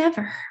just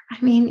never, I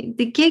mean,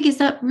 the gig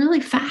is up really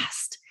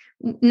fast.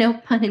 No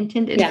pun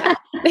intended. Yeah.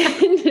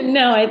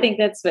 No, I think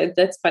that's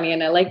funny.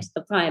 And I liked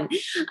the pun.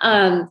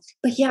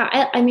 But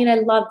yeah, I mean, I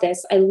love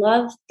this. I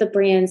love the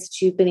brands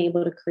that you've been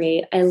able to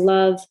create. I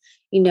love,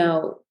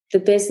 the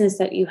business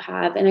that you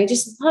have. And I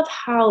just love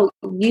how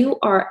you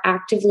are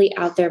actively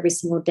out there every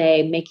single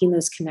day, making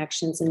those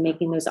connections and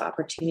making those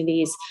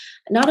opportunities,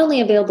 not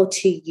only available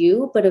to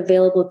you, but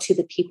available to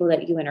the people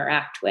that you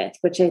interact with,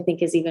 which I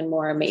think is even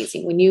more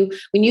amazing. When you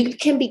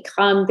can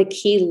become the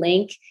key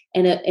link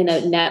in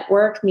a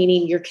network,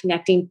 meaning you're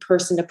connecting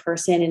person to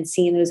person and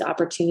seeing those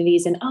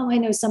opportunities and, oh, I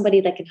know somebody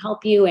that can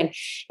help you. And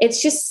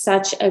it's just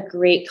such a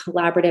great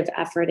collaborative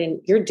effort. And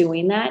you're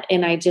doing that.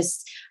 And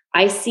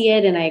I see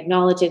it and I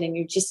acknowledge it. And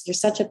you're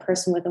such a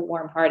person with a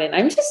warm heart. And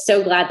I'm just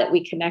so glad that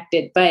we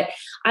connected. But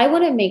I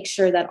want to make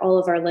sure that all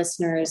of our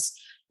listeners,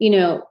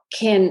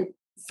 can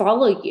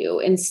follow you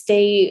and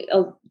stay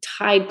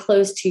tied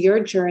close to your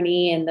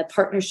journey and the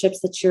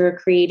partnerships that you're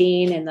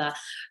creating and the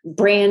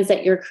brands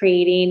that you're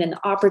creating and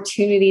the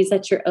opportunities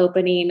that you're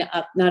opening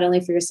up, not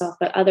only for yourself,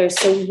 but others.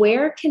 So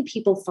where can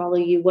people follow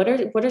you? What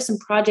are some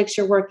projects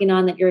you're working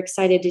on that you're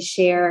excited to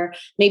share?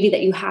 Maybe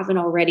that you haven't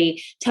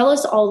already. Tell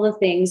us all the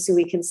things so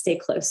we can stay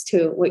close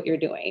to what you're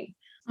doing.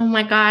 Oh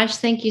my gosh.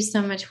 Thank you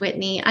so much,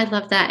 Whitney. I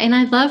love that. And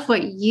I love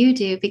what you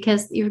do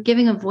because you're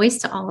giving a voice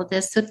to all of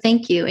this. So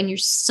thank you. And you're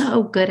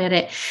so good at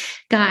it.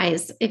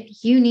 Guys,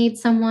 if you need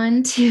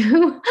someone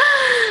to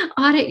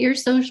audit your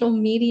social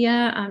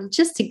media,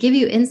 just to give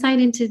you insight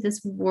into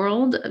this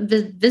world,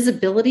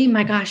 visibility,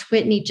 my gosh,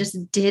 Whitney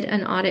just did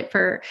an audit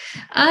for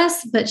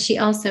us, but she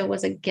also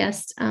was a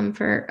guest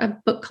for a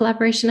book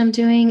collaboration I'm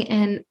doing.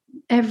 And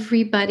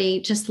everybody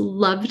just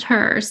loved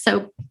her.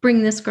 So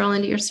bring this girl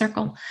into your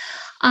circle.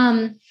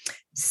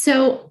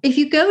 So if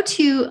you go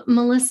to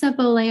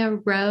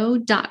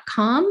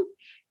melissabolearowe.com,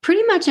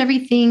 pretty much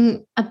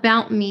everything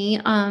about me,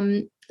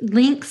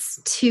 links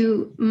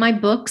to my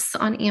books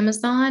on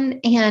Amazon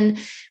and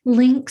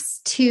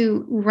links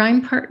to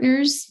Rhyme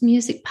Partners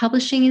Music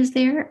Publishing is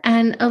there,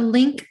 and a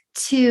link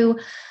to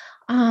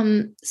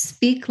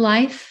Speak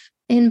Life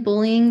in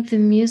Bullying, the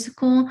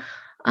musical.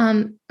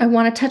 I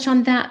want to touch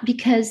on that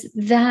because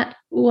that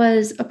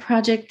was a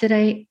project that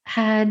I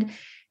had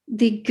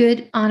the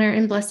good honor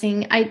and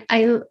blessing. I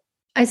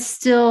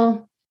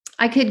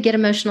could get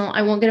emotional.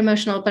 I won't get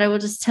emotional, but I will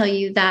just tell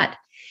you that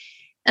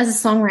as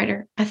a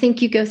songwriter, I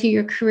think you go through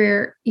your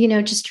career,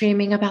 just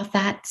dreaming about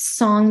that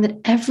song that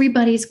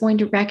everybody's going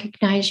to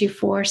recognize you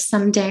for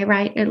someday,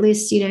 right? At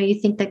least, you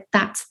think that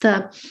that's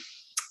the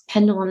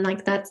pendulum,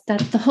 like that's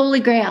the Holy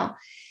Grail.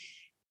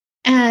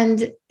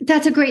 And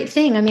that's a great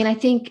thing. I mean, I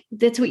think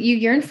that's what you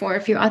yearn for.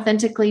 If you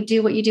authentically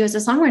do what you do as a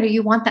songwriter,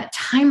 you want that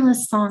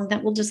timeless song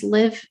that will just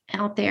live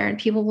out there and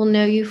people will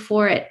know you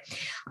for it.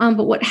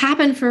 But what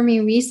happened for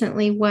me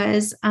recently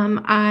was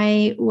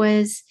I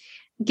was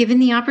given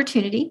the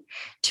opportunity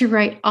to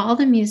write all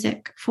the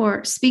music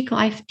for Speak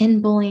Life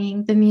in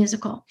Bullying, the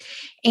musical.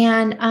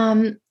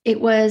 And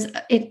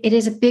it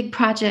is a big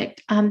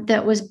project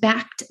that was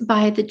backed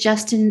by the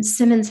Justin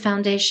Simmons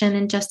Foundation,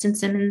 and Justin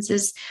Simmons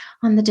is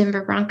on the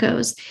Denver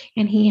Broncos,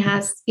 and he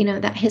has,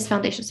 his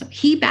foundation. So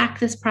he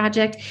backed this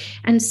project.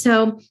 And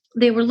so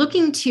they were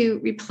looking to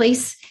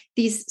replace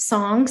these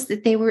songs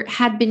that they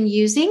had been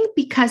using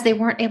because they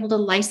weren't able to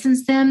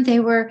license them. They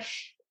were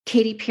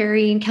Katy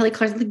Perry and Kelly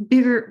Clarkson,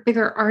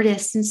 bigger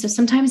artists. And so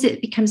sometimes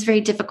it becomes very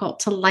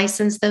difficult to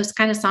license those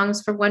kind of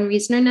songs for one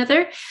reason or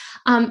another.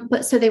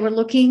 But so they were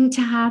looking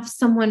to have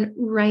someone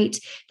write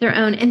their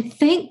own. And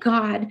thank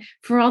God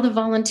for all the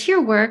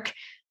volunteer work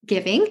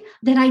giving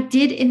that I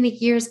did in the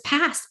years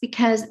past,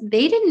 because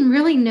they didn't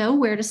really know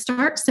where to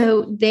start.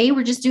 So they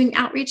were just doing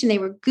outreach and they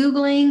were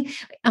Googling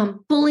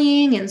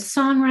bullying and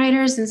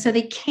songwriters. And so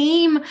they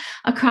came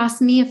across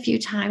me a few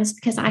times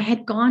because I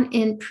had gone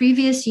in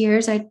previous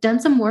years. I'd done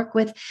some work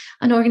with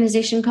an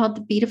organization called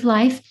The Beat of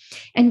Life.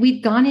 And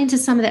we'd gone into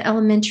some of the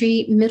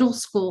elementary, middle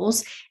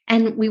schools,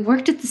 and we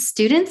worked with the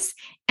students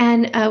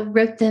and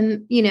wrote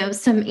them,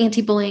 some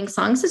anti-bullying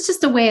songs. It's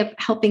just a way of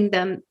helping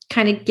them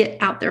kind of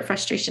get out their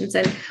frustrations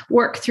and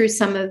work through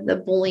some of the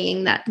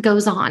bullying that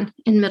goes on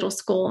in middle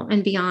school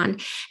and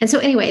beyond. And so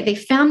anyway, they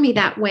found me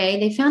that way.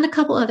 They found a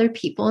couple other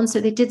people. And so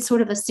they did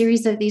sort of a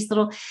series of these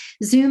little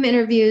Zoom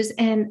interviews,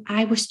 and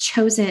I was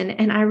chosen.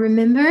 And I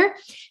remember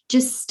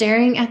just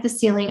staring at the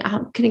ceiling.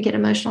 I'm going to get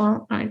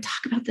emotional when I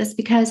talk about this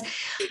because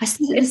I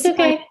said, it's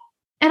okay.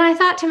 And I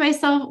thought to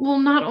myself, well,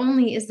 not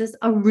only is this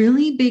a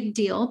really big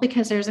deal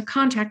because there's a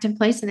contract in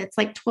place and it's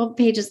like 12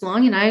 pages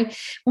long, and I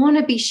want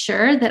to be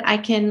sure that I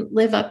can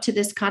live up to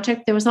this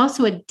contract. There was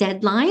also a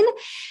deadline.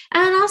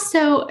 And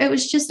also it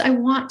was just, I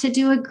want to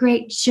do a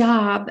great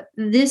job.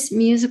 This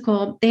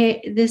musical,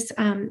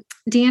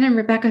 Dan and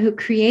Rebecca, who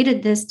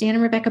created this, Dan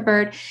and Rebecca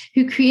Bird,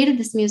 who created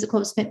this musical,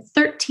 have spent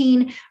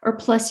 13 or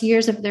plus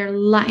years of their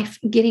life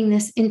getting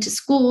this into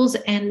schools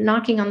and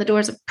knocking on the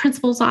doors of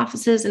principals'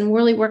 offices and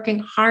really working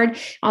hard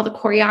all the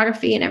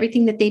choreography and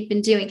everything that they'd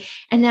been doing.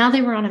 And now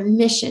they were on a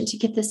mission to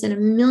get this in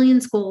 1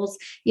 million schools,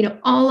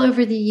 all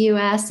over the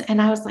US.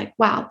 And I was like,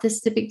 wow, this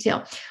is a big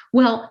deal.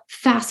 Well,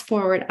 fast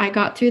forward, I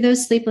got through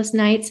those sleepless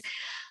nights.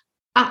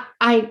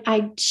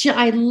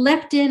 I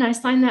leapt in, I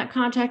signed that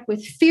contract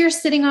with fear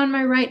sitting on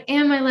my right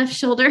and my left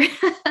shoulder,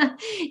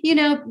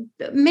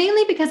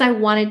 mainly because I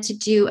wanted to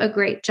do a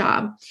great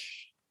job.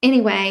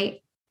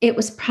 Anyway, it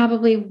was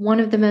probably one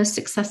of the most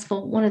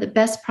successful, one of the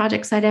best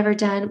projects I'd ever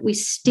done. We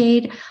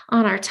stayed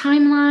on our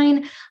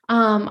timeline.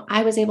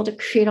 I was able to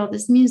create all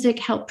this music,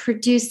 help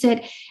produce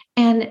it.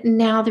 And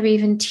now they're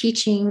even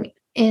teaching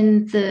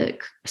in the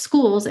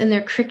schools, in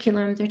their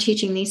curriculum, they're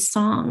teaching these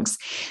songs.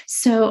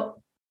 So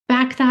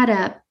back that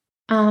up.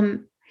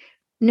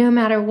 No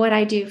matter what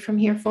I do from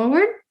here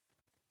forward,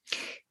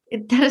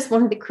 that is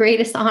one of the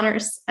greatest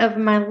honors of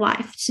my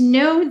life, to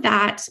know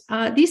that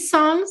these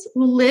songs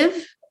will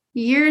live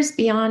years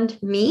beyond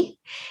me,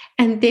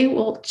 and they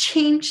will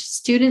change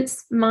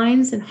students'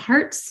 minds and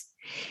hearts,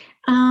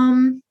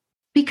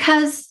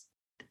 because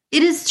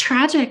it is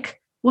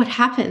tragic what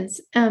happens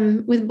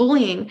with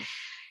bullying.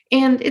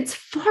 And it's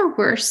far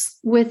worse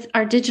with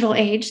our digital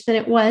age than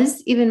it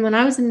was even when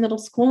I was in middle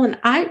school. And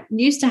I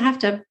used to have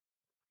to,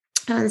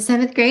 in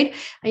 7th grade,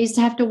 I used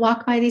to have to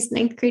walk by these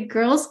 9th grade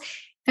girls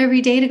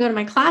every day to go to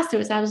my class. There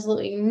was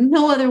absolutely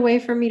no other way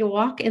for me to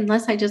walk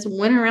unless I just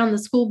went around the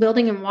school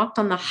building and walked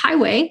on the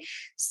highway.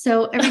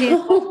 So every day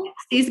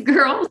these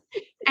girls,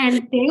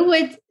 and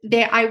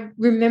I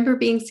remember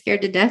being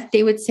scared to death.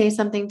 They would say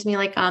something to me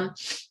like,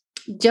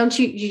 don't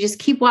you just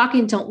keep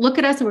walking, don't look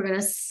at us, and we're going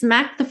to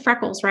smack the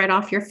freckles right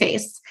off your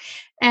face.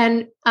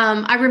 And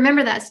I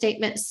remember that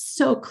statement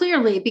so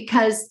clearly,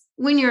 because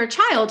when you're a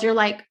child, you're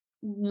like,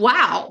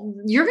 wow,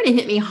 you're going to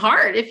hit me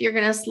hard if you're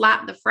going to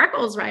slap the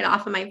freckles right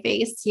off of my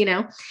face,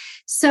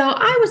 So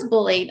I was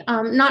bullied,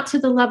 not to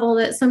the level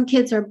that some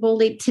kids are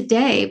bullied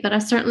today, but I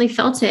certainly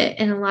felt it,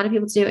 and a lot of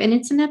people do. And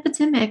it's an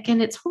epidemic,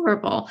 and it's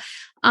horrible.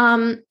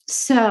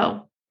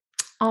 So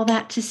all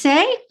that to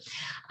say,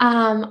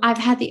 I've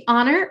had the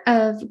honor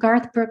of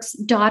Garth Brooks'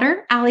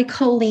 daughter, Allie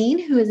Colleen,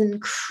 who is an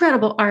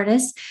incredible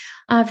artist.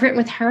 I've written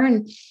with her,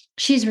 and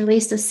she's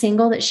released a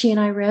single that she and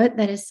I wrote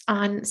that is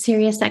on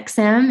Sirius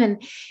XM,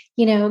 and,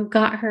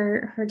 got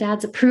her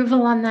dad's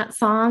approval on that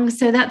song.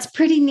 So that's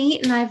pretty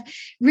neat. And I've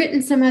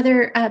written some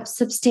other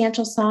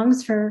substantial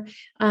songs for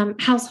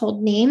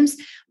household names,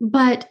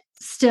 but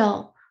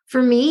still,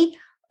 for me,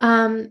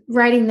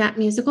 writing that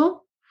musical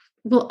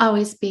will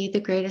always be the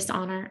greatest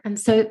honor. And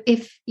so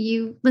if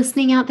you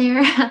listening out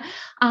there,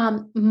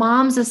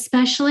 moms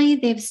especially,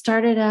 they've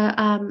started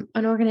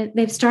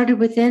they've started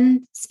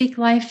within Speak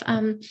Life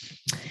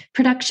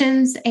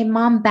Productions, a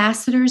Mom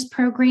Ambassadors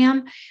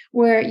program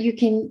where you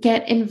can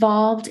get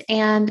involved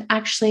and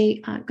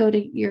actually go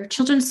to your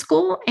children's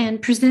school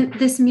and present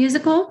this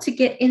musical to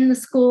get in the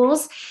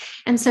schools.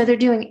 And so they're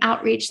doing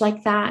outreach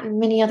like that and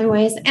many other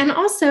ways. And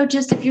also,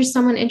 just if you're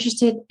someone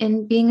interested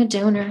in being a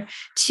donor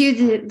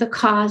to the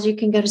cause, you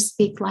can go to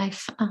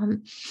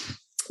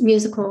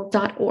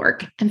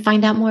speaklifemusical.org and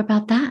find out more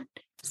about that.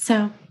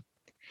 So.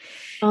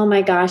 Oh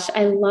my gosh,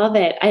 I love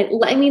it.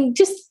 I mean,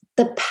 just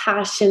the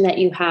passion that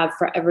you have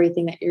for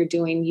everything that you're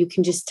doing, you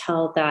can just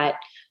tell that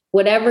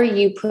whatever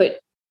you put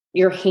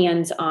your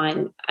hands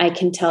on, I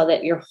can tell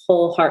that your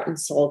whole heart and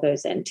soul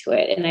goes into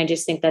it. And I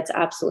just think that's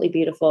absolutely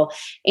beautiful.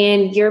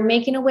 And you're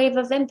making a wave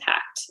of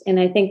impact. And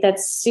I think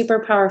that's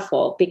super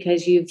powerful,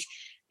 because you've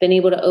been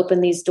able to open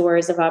these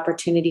doors of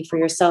opportunity for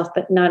yourself.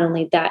 But not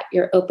only that,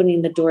 you're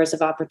opening the doors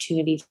of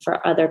opportunity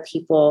for other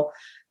people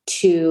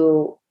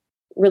to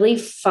really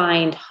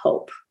find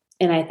hope.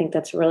 And I think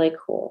that's really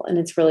cool. And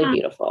it's really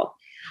beautiful.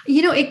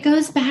 It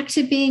goes back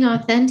to being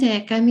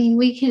authentic. I mean,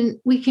 we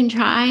can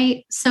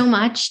try so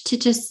much to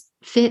just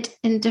fit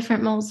in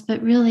different molds,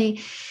 but really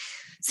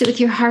sit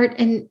with your heart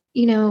and,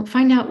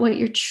 find out what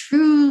you're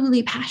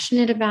truly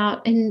passionate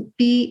about and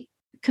be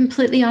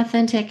completely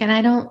authentic. And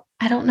I don't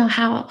know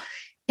how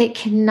it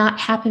cannot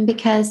happen,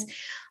 because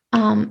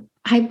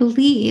I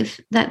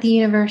believe that the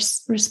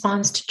universe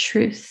responds to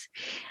truth.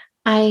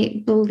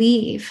 I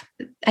believe,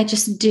 I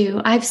just do.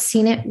 I've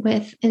seen it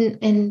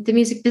in the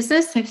music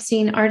business. I've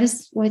seen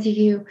artists, whether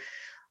you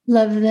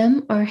love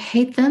them or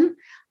hate them.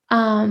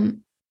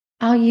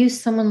 I'll use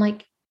someone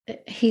like,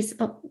 he's,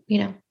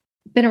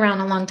 been around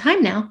a long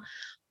time now,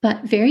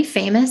 but very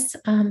famous,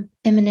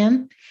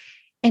 Eminem.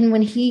 And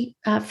when he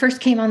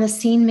first came on the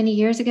scene many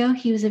years ago,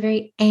 he was a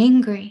very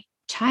angry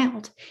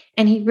child,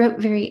 and he wrote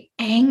very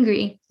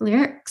angry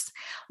lyrics.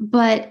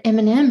 But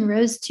Eminem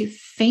rose to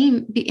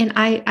fame, and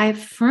I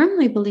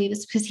firmly believe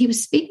it's because he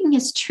was speaking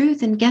his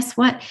truth. And guess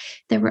what?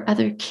 There were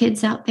other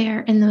kids out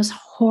there in those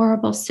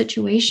horrible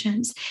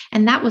situations,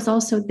 and that was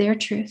also their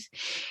truth.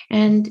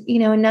 And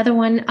another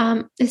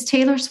one is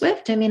Taylor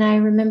Swift. I mean, I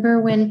remember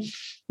when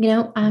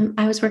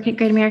I was working at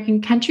Great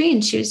American Country,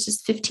 and she was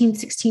just 15,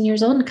 16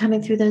 years old and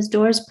coming through those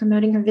doors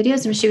promoting her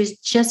videos, and she was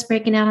just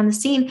breaking out on the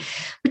scene.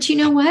 But you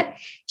know what?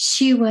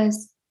 She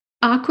was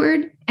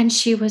awkward and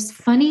she was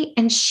funny,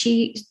 and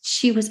she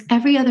was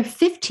every other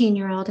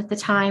 15-year-old at the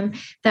time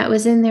that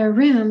was in their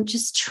room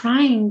just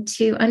trying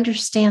to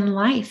understand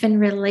life and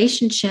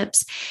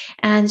relationships.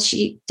 And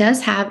she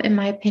does have, in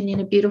my opinion,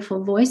 a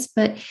beautiful voice,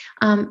 but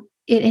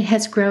it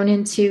has grown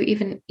into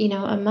even,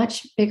 a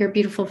much bigger,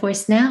 beautiful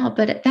voice now.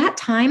 But at that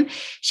time,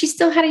 she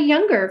still had a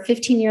younger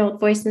 15-year-old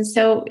voice. And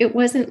so it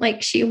wasn't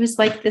like she was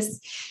like this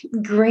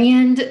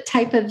grand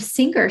type of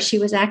singer. She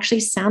was actually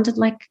sounded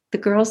like the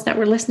girls that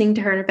were listening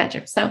to her in her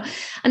bedroom. So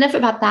enough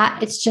about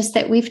that. It's just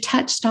that we've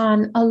touched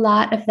on a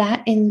lot of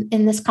that in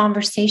this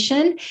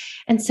conversation.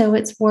 And so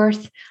it's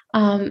worth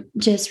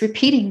just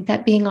repeating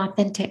that being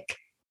authentic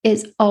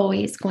is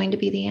always going to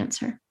be the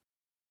answer.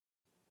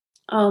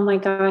 Oh my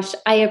gosh,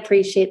 I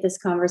appreciate this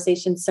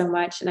conversation so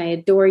much, and I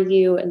adore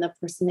you and the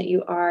person that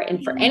you are.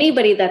 And for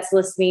anybody that's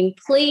listening,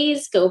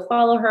 please go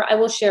follow her. I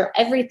will share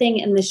everything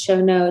in the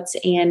show notes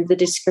and the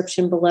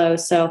description below.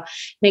 So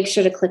make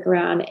sure to click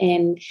around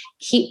and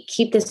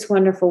keep this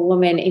wonderful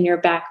woman in your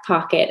back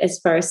pocket as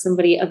far as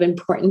somebody of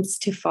importance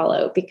to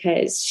follow,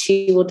 because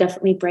she will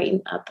definitely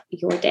brighten up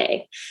your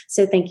day.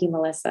 So thank you,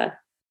 Melissa.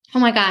 Oh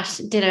my gosh,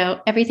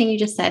 ditto. Everything you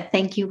just said.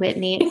 Thank you,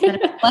 Whitney. It's been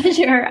a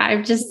pleasure.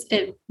 I've just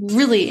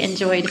really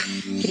enjoyed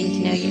getting to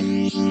know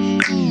you.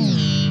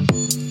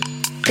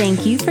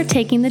 Thank you for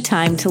taking the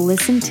time to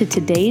listen to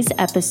today's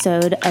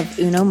episode of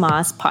Uno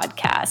Mas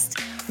Podcast.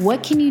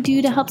 What can you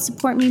do to help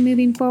support me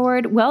moving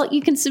forward? Well,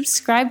 you can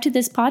subscribe to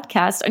this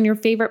podcast on your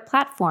favorite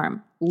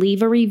platform.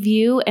 Leave a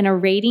review and a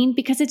rating,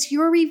 because it's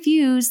your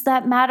reviews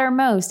that matter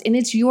most, and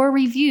it's your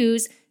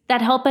reviews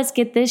that help us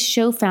get this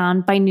show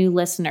found by new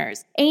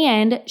listeners.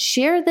 And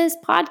share this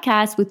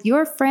podcast with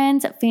your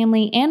friends,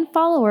 family, and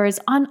followers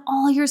on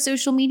all your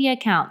social media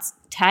accounts.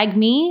 Tag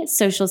me,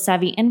 Social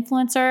Savvy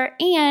Influencer,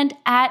 and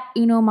at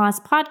Uno Mas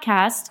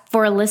Podcast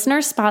for a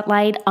listener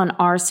spotlight on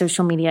our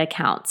social media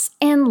accounts.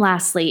 And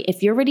lastly,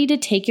 if you're ready to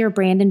take your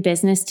brand and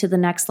business to the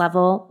next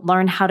level,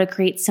 learn how to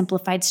create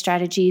simplified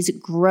strategies,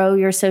 grow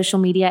your social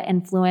media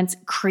influence,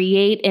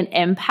 create an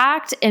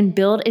impact, and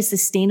build a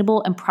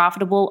sustainable and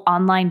profitable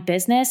online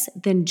business,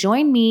 then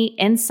join me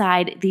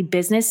inside the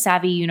Business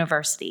Savvy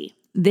University.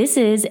 This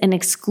is an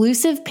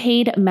exclusive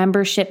paid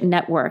membership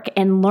network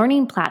and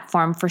learning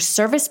platform for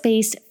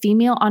service-based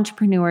female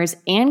entrepreneurs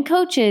and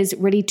coaches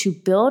ready to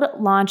build,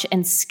 launch,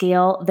 and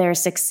scale their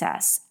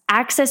success.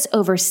 Access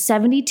over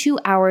 72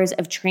 hours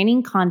of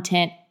training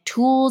content,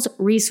 tools,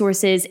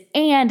 resources,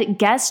 and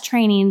guest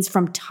trainings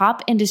from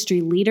top industry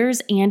leaders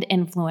and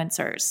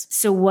influencers.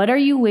 So what are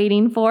you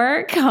waiting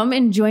for? Come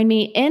and join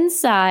me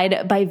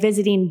inside by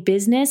visiting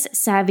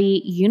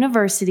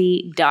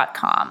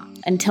businesssavvyuniversity.com.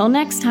 Until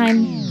next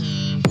time.